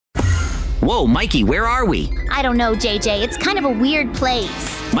 Whoa, Mikey, where are we? I don't know, JJ. It's kind of a weird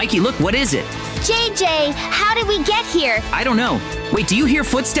place. Mikey, look, what is it? JJ, how did we get here? I don't know. Wait, do you hear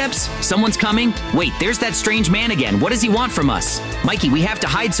footsteps? Someone's coming? Wait, there's that strange man again. What does he want from us? Mikey, we have to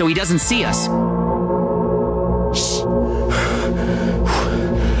hide so he doesn't see us. Shh.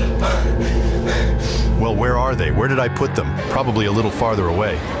 Well, where are they? Where did I put them? Probably a little farther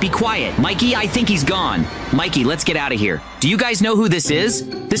away. Be quiet. Mikey, I think he's gone. Mikey, let's get out of here. Do you guys know who this is?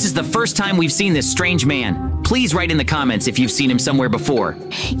 This is the first time we've seen this strange man. Please write in the comments if you've seen him somewhere before.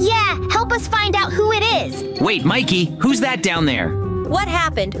 Yeah, help us find out who it is. Wait, Mikey, who's that down there? What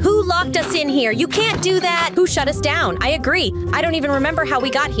happened? Who locked us in here? You can't do that. Who shut us down? I agree. I don't even remember how we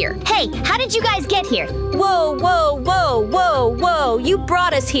got here. Hey, how did you guys get here? Whoa, whoa, whoa, whoa, whoa. You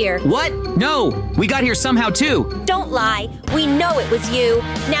brought us here. What? No, we got here somehow too. Don't lie. We know it was you.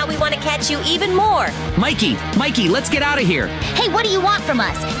 Now we want to catch you even more. Mikey, let's get out of here. Hey, what do you want from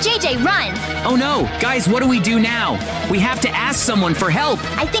us? JJ, run. Oh no, guys, what do we do now? We have to ask someone for help.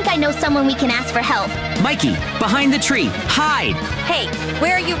 I think I know someone we can ask for help. Mikey, behind the tree, hide. Hey,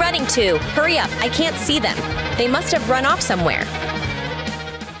 where are you running to? Hurry up, I can't see them. They must have run off somewhere.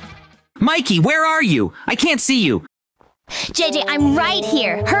 Mikey, where are you? I can't see you. JJ, I'm right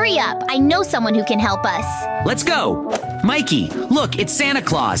here. Hurry up. I know someone who can help us. Let's go. Mikey, look, it's Santa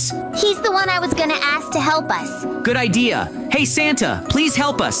Claus. He's the one I was gonna ask to help us. Good idea. Hey, Santa, please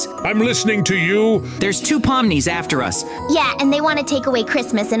help us. I'm listening to you. There's two Pomnis after us. Yeah, and they want to take away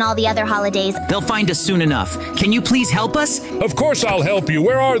Christmas and all the other holidays. They'll find us soon enough. Can you please help us? Of course I'll help you.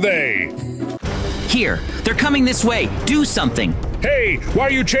 Where are they? Here, they're coming this way. Do something. Hey, why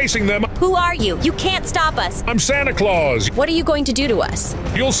are you chasing them? Who are you? You can't stop us. I'm Santa Claus. What are you going to do to us?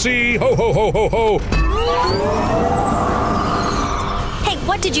 You'll see. Ho, ho, ho, ho, ho. Hey,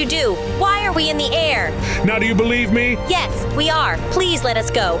 what did you do? Why are we in the air? Now do you believe me? Yes, we are. Please let us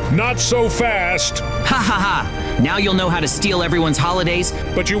go. Not so fast. Ha ha ha! Now you'll know how to steal everyone's holidays.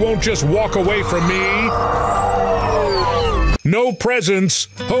 But you won't just walk away from me. No presents.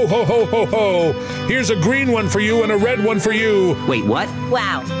 Ho, ho, ho, ho, ho. Here's a green one for you and a red one for you. Wait, what?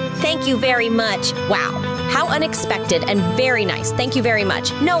 Wow. Thank you very much. Wow. How unexpected and very nice. Thank you very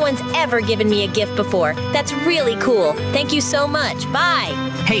much. No one's ever given me a gift before. That's really cool. Thank you so much. Bye.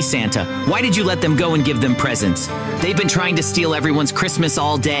 Hey, Santa, why did you let them go and give them presents? They've been trying to steal everyone's Christmas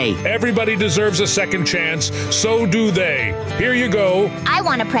all day. Everybody deserves a second chance. So do they. Here you go. I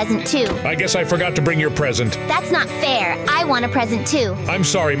want a present too. I guess I forgot to bring your present. That's not fair. I want a present too. I'm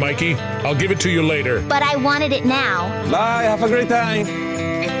sorry, Mikey. I'll give it to you later. But I wanted it now. Bye, have a great time.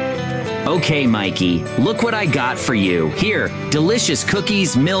 Okay, Mikey, look what I got for you. Here, delicious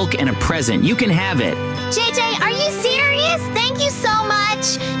cookies, milk, and a present. You can have it. JJ, are you serious? Thank you so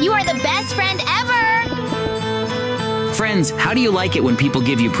much. You are the best friend ever. Friends, how do you like it when people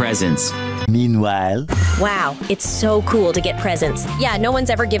give you presents? Meanwhile. Wow, it's so cool to get presents. Yeah, no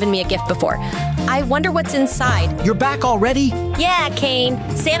one's ever given me a gift before. I wonder what's inside. You're back already? Yeah, Kane.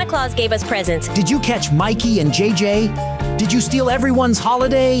 Santa Claus gave us presents. Did you catch Mikey and JJ? Did you steal everyone's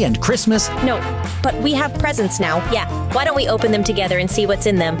holiday and Christmas? No, but we have presents now. Yeah, why don't we open them together and see what's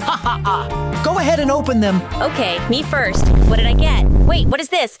in them? Ha ha ha! Go ahead and open them. Okay, me first. What did I get? Wait, what is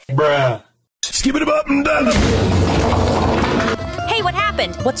this? Bruh. Skip it up and down. Hey, what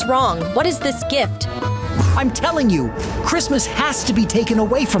happened? What's wrong? What is this gift? I'm telling you, Christmas has to be taken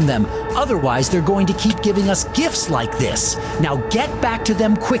away from them. Otherwise, they're going to keep giving us gifts like this. Now get back to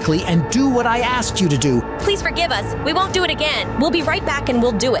them quickly and do what I asked you to do. Please forgive us. We won't do it again. We'll be right back and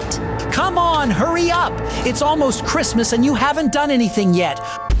we'll do it. Come on, hurry up. It's almost Christmas and you haven't done anything yet.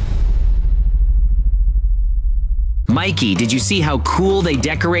 Mikey, did you see how cool they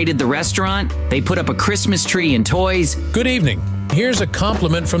decorated the restaurant? They put up a Christmas tree and toys. Good evening. Here's a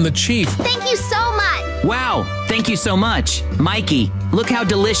compliment from the chief. Thank you so much. Wow, thank you so much. Mikey, look how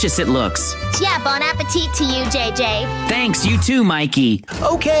delicious it looks. Yeah, bon appetit to you, JJ. Thanks, you too, Mikey.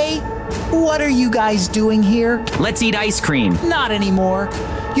 Okay, what are you guys doing here? Let's eat ice cream. Not anymore.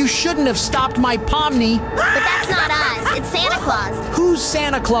 You shouldn't have stopped my pomni. But that's not us, it's Santa Claus. Who's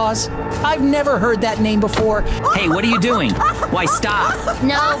Santa Claus? I've never heard that name before. Hey, what are you doing? Why, stop.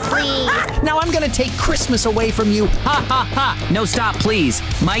 No, please. Now I'm gonna take Christmas away from you. Ha ha ha. No, stop, please.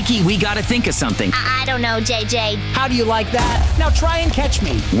 Mikey, we gotta think of something. I don't know, JJ. How do you like that? Now try and catch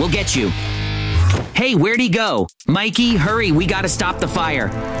me. We'll get you. Hey, where'd he go? Mikey, hurry, we gotta stop the fire.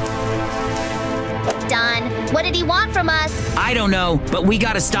 Done. What did he want from us? I don't know, but we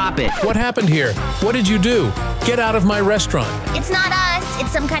gotta stop it. What happened here? What did you do? Get out of my restaurant. It's not us.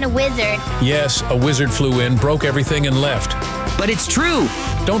 It's some kind of wizard. Yes, a wizard flew in, broke everything, and left. But it's true.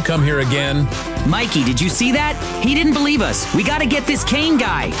 Don't come here again. Mikey, did you see that? He didn't believe us. We gotta get this Kane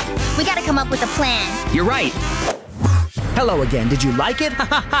guy. We gotta come up with a plan. You're right. Hello again. Did you like it? Ha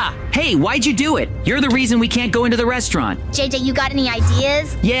ha ha. Hey, why'd you do it? You're the reason we can't go into the restaurant. JJ, you got any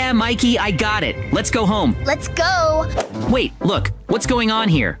ideas? Yeah, Mikey, I got it. Let's go home. Let's go. Wait, look. What's going on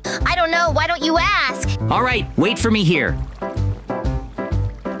here? I don't know. Why don't you ask? All right, wait for me here.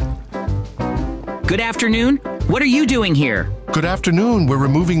 Good afternoon. What are you doing here? Good afternoon. We're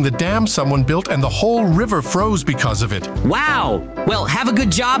removing the dam someone built and the whole river froze because of it. Wow. Well, have a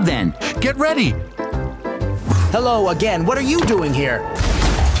good job then. Get ready. Hello again. What are you doing here?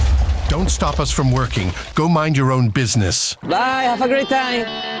 Don't stop us from working. Go mind your own business. Bye, have a great time.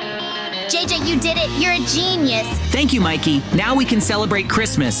 JJ, you did it. You're a genius. Thank you, Mikey. Now we can celebrate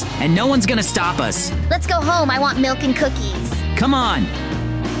Christmas, and no one's gonna stop us. Let's go home. I want milk and cookies. Come on.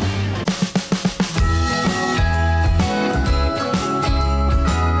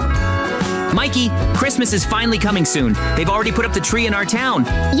 Mikey, Christmas is finally coming soon. They've already put up the tree in our town.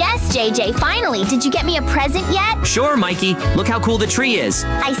 Yes, JJ, finally. Did you get me a present yet? Sure, Mikey. Look how cool the tree is.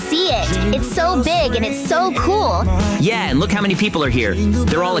 I see it. It's so big and it's so cool. Yeah, and look how many people are here.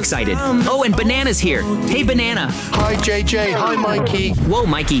 They're all excited. Oh, and Banana's here. Hey, Banana. Hi, JJ. Hi, Mikey. Whoa,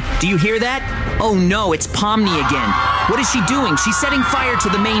 Mikey. Do you hear that? Oh, no, it's Pomni again. What is she doing? She's setting fire to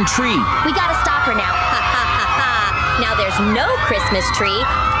the main tree. We gotta stop her now. Ha ha ha ha. Now there's no Christmas tree.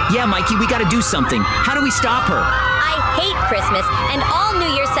 Yeah, Mikey, we gotta do something. How do we stop her? I hate Christmas and all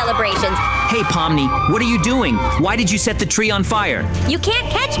New Year's celebrations. Hey, Pomni, what are you doing? Why did you set the tree on fire? You can't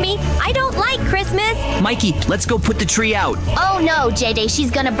catch me. I don't like Christmas. Mikey, let's go put the tree out. Oh no, JJ, she's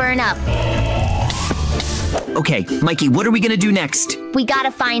gonna burn up. Okay, Mikey, what are we gonna do next? We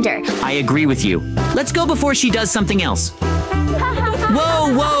gotta find her. I agree with you. Let's go before she does something else.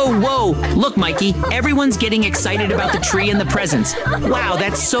 Whoa, whoa, whoa! Look, Mikey, everyone's getting excited about the tree and the presents. Wow,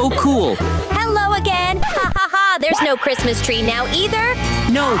 that's so cool. Hello again. Ha ha ha. There's no Christmas tree now either.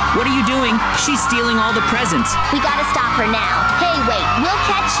 No, what are you doing? She's stealing all the presents. We gotta stop her now. Hey, wait, we'll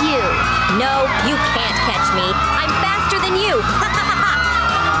catch you. No, you can't catch me. I'm faster than you. Ha ha ha ha.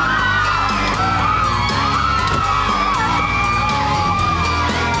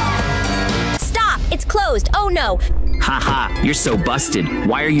 Stop! It's closed. Oh no. Haha, you're so busted.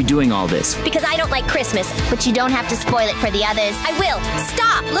 Why are you doing all this? Because I don't like Christmas. But you don't have to spoil it for the others. I will.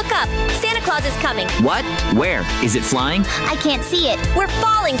 Stop! Look up. Santa Claus is coming. What? Where? Is it flying? I can't see it. We're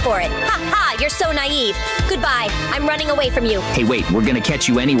falling for it. Ha ha! You're so naive. Goodbye. I'm running away from you. Hey, wait, we're gonna catch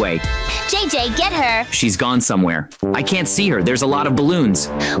you anyway. JJ, get her. She's gone somewhere. I can't see her. There's a lot of balloons.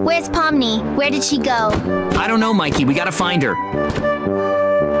 Where's Pomni? Where did she go? I don't know, Mikey. We gotta find her.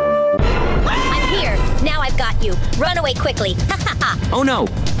 Now I've got you. Run away quickly. Ha ha ha. Oh no!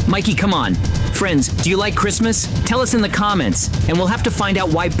 Mikey, come on. Friends, do you like Christmas? Tell us in the comments, and we'll have to find out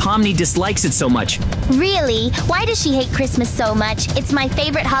why Pomni dislikes it so much. Really? Why does she hate Christmas so much? It's my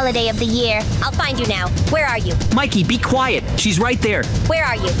favorite holiday of the year. I'll find you now. Where are you? Mikey, be quiet. She's right there. Where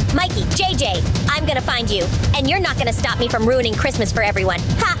are you? Mikey, JJ. I'm gonna find you. And you're not gonna stop me from ruining Christmas for everyone.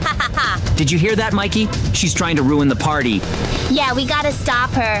 Ha ha ha ha. Did you hear that, Mikey? She's trying to ruin the party. Yeah, we gotta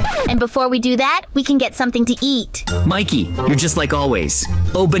stop her. And before we do that, we can get something to eat. Mikey, you're just like always.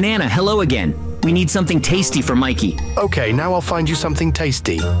 Oh, Banana, hello again. We need something tasty for Mikey. Okay, now I'll find you something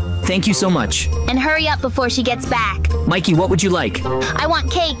tasty. Thank you so much. And hurry up before she gets back. Mikey, what would you like? I want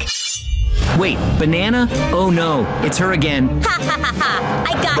cake. Wait, Banana? Oh no, it's her again. Ha ha ha ha.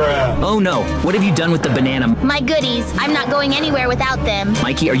 I got you. Oh no, what have you done with the banana? My goodies. I'm not going anywhere without them.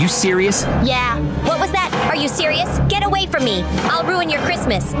 Mikey, are you serious? Yeah. What was that? Are you serious? Get away from me. I'll ruin your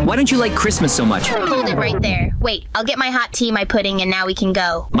Christmas. Why don't you like Christmas so much? Hold it right there. Wait, I'll get my hot tea, my pudding, and now we can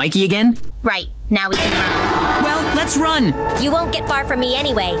go. Mikey again? Right. Now we can run. Well, let's run. You won't get far from me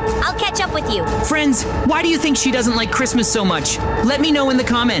anyway. I'll catch up with you. Friends, why do you think she doesn't like Christmas so much? Let me know in the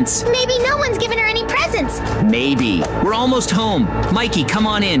comments. Maybe no one's given her any presents. Maybe. We're almost home. Mikey, come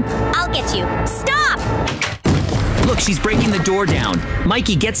on in. I'll get you. Stop! Look, she's breaking the door down.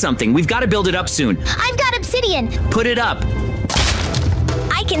 Mikey, get something. We've got to build it up soon. I've got obsidian. Put it up.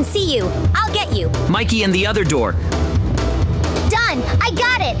 I can see you. I'll get you. Mikey, and the other door. Done. I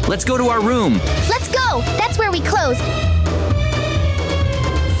got it. Let's go to our room. Let's go. That's where we close.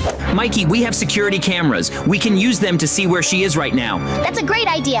 Mikey, we have security cameras. We can use them to see where she is right now. That's a great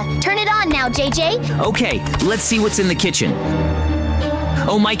idea. Turn it on now, JJ. Okay, let's see what's in the kitchen.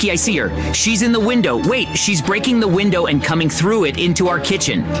 Oh, Mikey, I see her. She's in the window. Wait, she's breaking the window and coming through it into our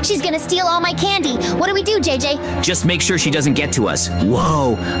kitchen. She's gonna steal all my candy. What do we do, JJ? Just make sure she doesn't get to us.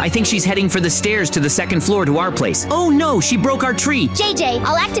 Whoa, I think she's heading for the stairs to the second floor to our place. Oh no, she broke our tree. JJ,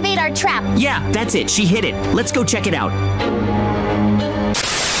 I'll activate our trap. Yeah, that's it. She hit it. Let's go check it out.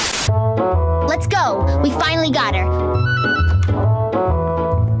 Let's go. We finally got her.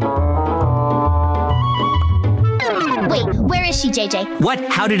 Wait, where is she, JJ? What?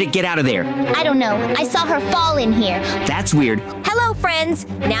 How did it get out of there? I don't know. I saw her fall in here. That's weird. Hello, friends.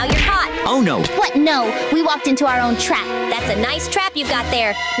 Now you're caught. Oh, no. What? No. We walked into our own trap. That's a nice trap you've got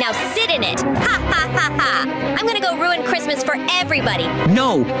there. Now sit in it. Ha, ha, ha, ha. I'm gonna go ruin Christmas for everybody.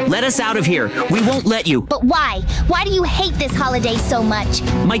 No, let us out of here. We won't let you. But why? Why do you hate this holiday so much?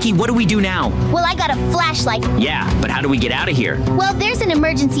 Mikey, what do we do now? Well, I got a flashlight. Yeah, but how do we get out of here? Well, there's an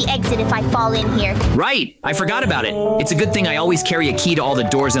emergency exit if I fall in here. Right. I forgot about it. It's a good thing I always carry a key to all the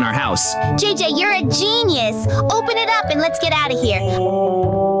doors in our house. JJ, you're a genius. Open it up and let's get out of here.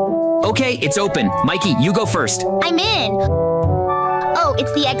 Okay, it's open. Mikey, you go first. I'm in. Oh,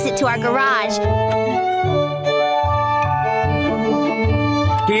 it's the exit to our garage.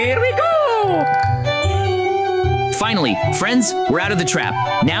 Here we go! Finally, friends, we're out of the trap.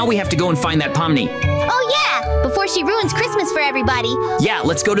 Now we have to go and find that Pomni. Oh yeah, before she ruins Christmas for everybody. Yeah,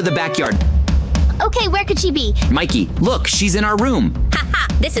 let's go to the backyard. Okay, where could she be? Mikey, look, she's in our room. Ha ha,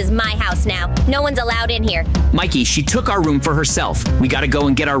 this is my house now. No one's allowed in here. Mikey, she took our room for herself. We gotta go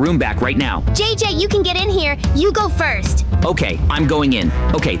and get our room back right now. JJ, you can get in here. You go first. Okay, I'm going in.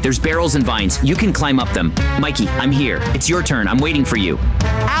 Okay, there's barrels and vines. You can climb up them. Mikey, I'm here. It's your turn. I'm waiting for you.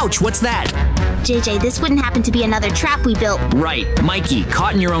 Ouch, what's that? JJ, this wouldn't happen to be another trap we built. Right, Mikey,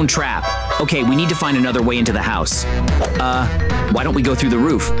 caught in your own trap. Okay, we need to find another way into the house. Why don't we go through the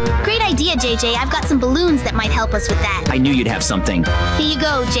roof? Great idea, JJ. I've got some balloons that might help us with that. I knew you'd have something. Here you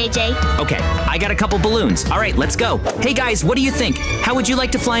go, JJ. Okay, I got a couple balloons. All right, let's go. Hey guys, what do you think? How would you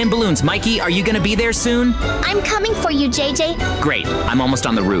like to fly in balloons? Mikey, are you gonna be there soon? I'm coming for you, JJ. Great, I'm almost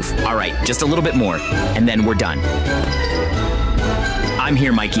on the roof. All right, just a little bit more, and then we're done. I'm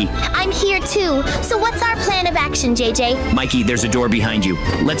here, Mikey. I'm here too. So what's our plan of action, JJ? Mikey, there's a door behind you.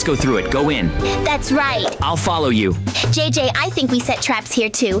 Let's go through it. Go in. That's right. I'll follow you. JJ, I think we set traps here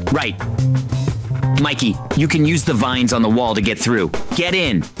too. Right. Mikey, you can use the vines on the wall to get through. Get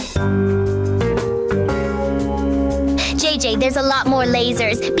in. JJ, there's a lot more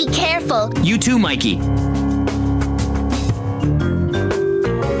lasers. Be careful. You too, Mikey.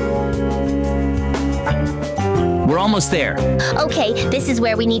 We're almost there. Okay, this is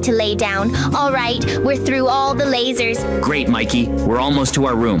where we need to lay down. All right, we're through all the lasers. Great, Mikey. We're almost to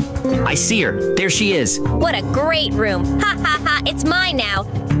our room. I see her. There she is. What a great room. Ha ha ha, it's mine now.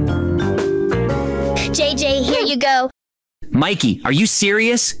 JJ, here you go. Mikey, are you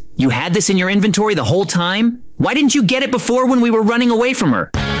serious? You had this in your inventory the whole time? Why didn't you get it before when we were running away from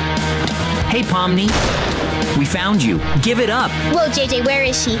her? Hey, Pomni. We found you. Give it up. Whoa, JJ, where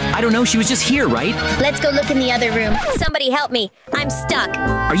is she? I don't know. She was just here, right? Let's go look in the other room. Somebody help me. I'm stuck.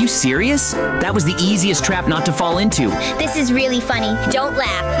 Are you serious? That was the easiest trap not to fall into. This is really funny. Don't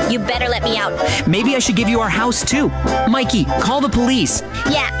laugh. You better let me out. Maybe I should give you our house, too. Mikey, call the police.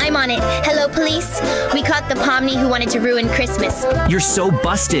 Yeah, I'm on it. Hello, police. We caught the Pomni who wanted to ruin Christmas. You're so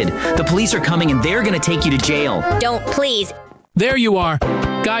busted. The police are coming and they're gonna take you to jail. Don't, please. There you are.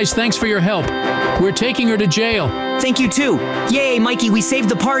 Guys, thanks for your help. We're taking her to jail. Thank you, too. Yay, Mikey, we saved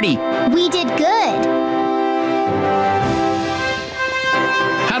the party. We did good.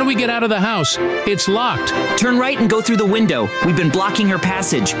 How do we get out of the house? It's locked. Turn right and go through the window. We've been blocking her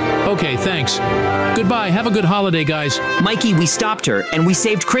passage. Okay, thanks. Goodbye. Have a good holiday, guys. Mikey, we stopped her, and we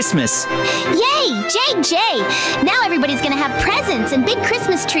saved Christmas. Yay, JJ! Now everybody's gonna have presents and big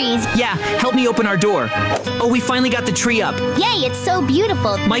Christmas trees. Yeah, help me open our door. Oh, we finally got the tree up. Yay, it's so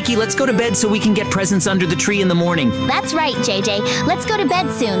beautiful. Mikey, let's go to bed so we can get presents under the tree in the morning. That's right, JJ. Let's go to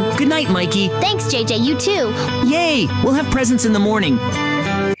bed soon. Good night, Mikey. Thanks, JJ. You too. Yay, we'll have presents in the morning.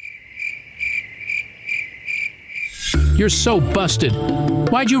 You're so busted.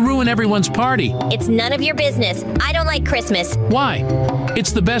 Why'd you ruin everyone's party? It's none of your business. I don't like Christmas. Why?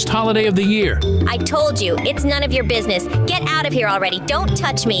 It's the best holiday of the year. I told you, it's none of your business. Get out of here already. Don't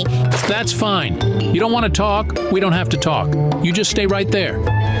touch me. That's fine. You don't want to talk? We don't have to talk. You just stay right there.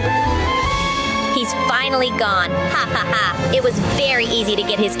 He's finally gone. Ha ha ha. It was very easy to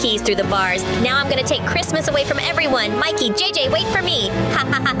get his keys through the bars. Now I'm gonna take Christmas away from everyone. Mikey, JJ, wait for me. Ha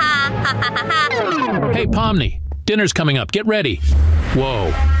ha ha ha. Ha ha ha ha. Hey, Pomni. Dinner's coming up. Get ready.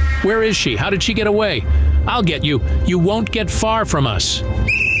 Whoa. Where is she? How did she get away? I'll get you. You won't get far from us.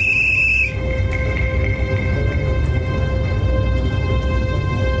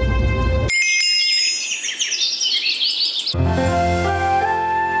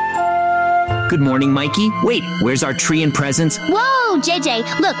 Good morning, Mikey. Wait, where's our tree and presents? Whoa,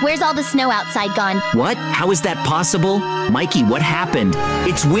 JJ, look, where's all the snow outside gone? What? How is that possible? Mikey, what happened?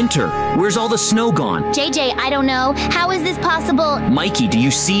 It's winter. Where's all the snow gone? JJ, I don't know. How is this possible? Mikey, do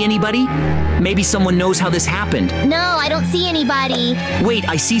you see anybody? Maybe someone knows how this happened. No, I don't see anybody. Wait,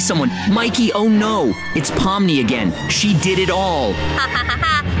 I see someone. Mikey, oh no. It's Pomni again. She did it all. Ha ha ha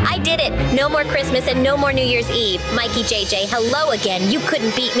ha. I did it. No more Christmas and no more New Year's Eve. Mikey JJ, hello again. You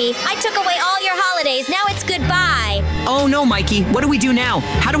couldn't beat me. I took away all your holidays. Now it's goodbye. Oh no, Mikey. What do we do now?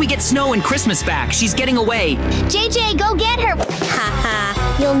 How do we get Snow and Christmas back? She's getting away. JJ, go get her. Ha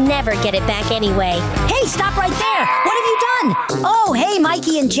ha. You'll never get it back anyway. Hey, stop right there. What have you done? Oh, hey,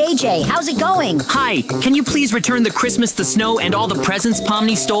 Mikey and JJ. How's it going? Hi. Can you please return the Christmas, the snow, and all the presents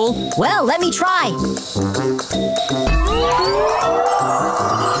Pomni stole? Well, let me try.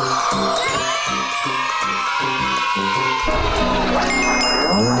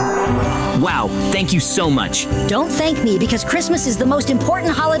 Wow, thank you so much. Don't thank me because Christmas is the most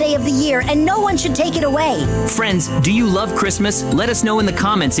important holiday of the year and no one should take it away. Friends, do you love Christmas? Let us know in the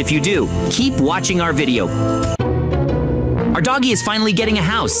comments if you do. Keep watching our video. Our doggy is finally getting a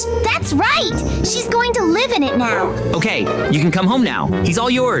house. That's right! She's going to live in it now. Okay, you can come home now. He's all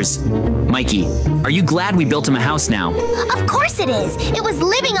yours. Mikey, are you glad we built him a house now? Of course it is. It was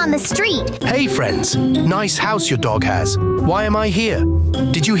living on the street. Hey, friends. Nice house your dog has. Why am I here?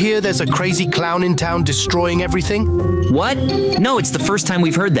 Did you hear there's a crazy clown in town destroying everything? What? No, it's the first time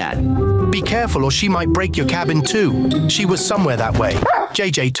we've heard that. Be careful or she might break your cabin too. She was somewhere that way.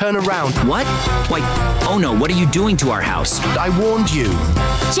 JJ, turn around. What? Why? Oh no, what are you doing to our house? I warned you.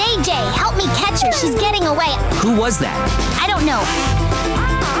 JJ, help me catch her. She's getting away. Who was that? I don't know.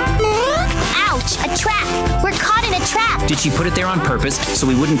 Ouch, a trap. We're caught in a trap. Did she put it there on purpose so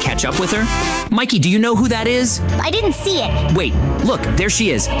we wouldn't catch up with her? Mikey, do you know who that is? I didn't see it. Wait, look, there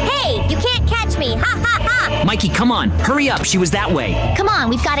she is. Hey, you can't catch me. Ha ha ha. Mikey, come on, hurry up, she was that way. Come on,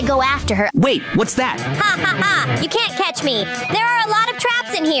 we've got to go after her. Wait, what's that? Ha ha ha. You can't catch me. There are a lot of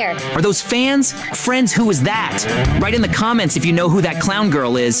traps in here. Are those fans? Friends, who is that? Write in the comments if you know who that clown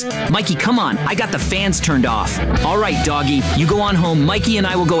girl is. Mikey, come on, I got the fans turned off. All right, doggy, you go on home. Mikey and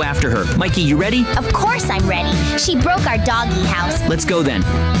I will go after her. Mikey, you ready? Of course I'm ready. She broke our doggy house. Let's go then.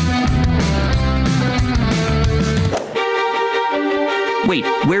 Wait,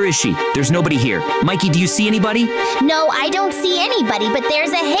 where is she? There's nobody here. Mikey, do you see anybody? No, I don't see anybody, but there's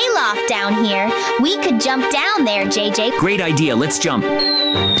a hayloft down here. We could jump down there, JJ. Great idea, let's jump.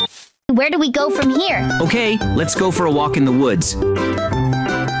 Where do we go from here? Okay, let's go for a walk in the woods.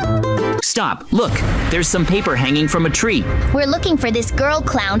 Stop, look, there's some paper hanging from a tree. We're looking for this girl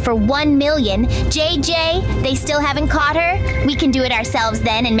clown for 1 million. JJ, they still haven't caught her? We can do it ourselves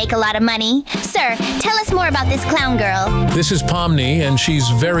then and make a lot of money. Sir, tell us more about this clown girl. This is Pomni, and she's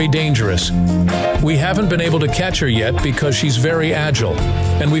very dangerous. We haven't been able to catch her yet because she's very agile,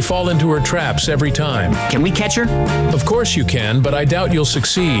 and we fall into her traps every time. Can we catch her? Of course you can, but I doubt you'll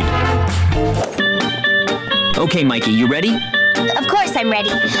succeed. Okay, Mikey, you ready? Of course I'm ready.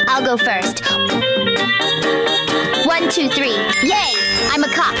 I'll go first. 1, 2, 3. Yay! I'm a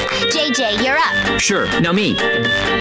cop. JJ, you're up. Sure, now me.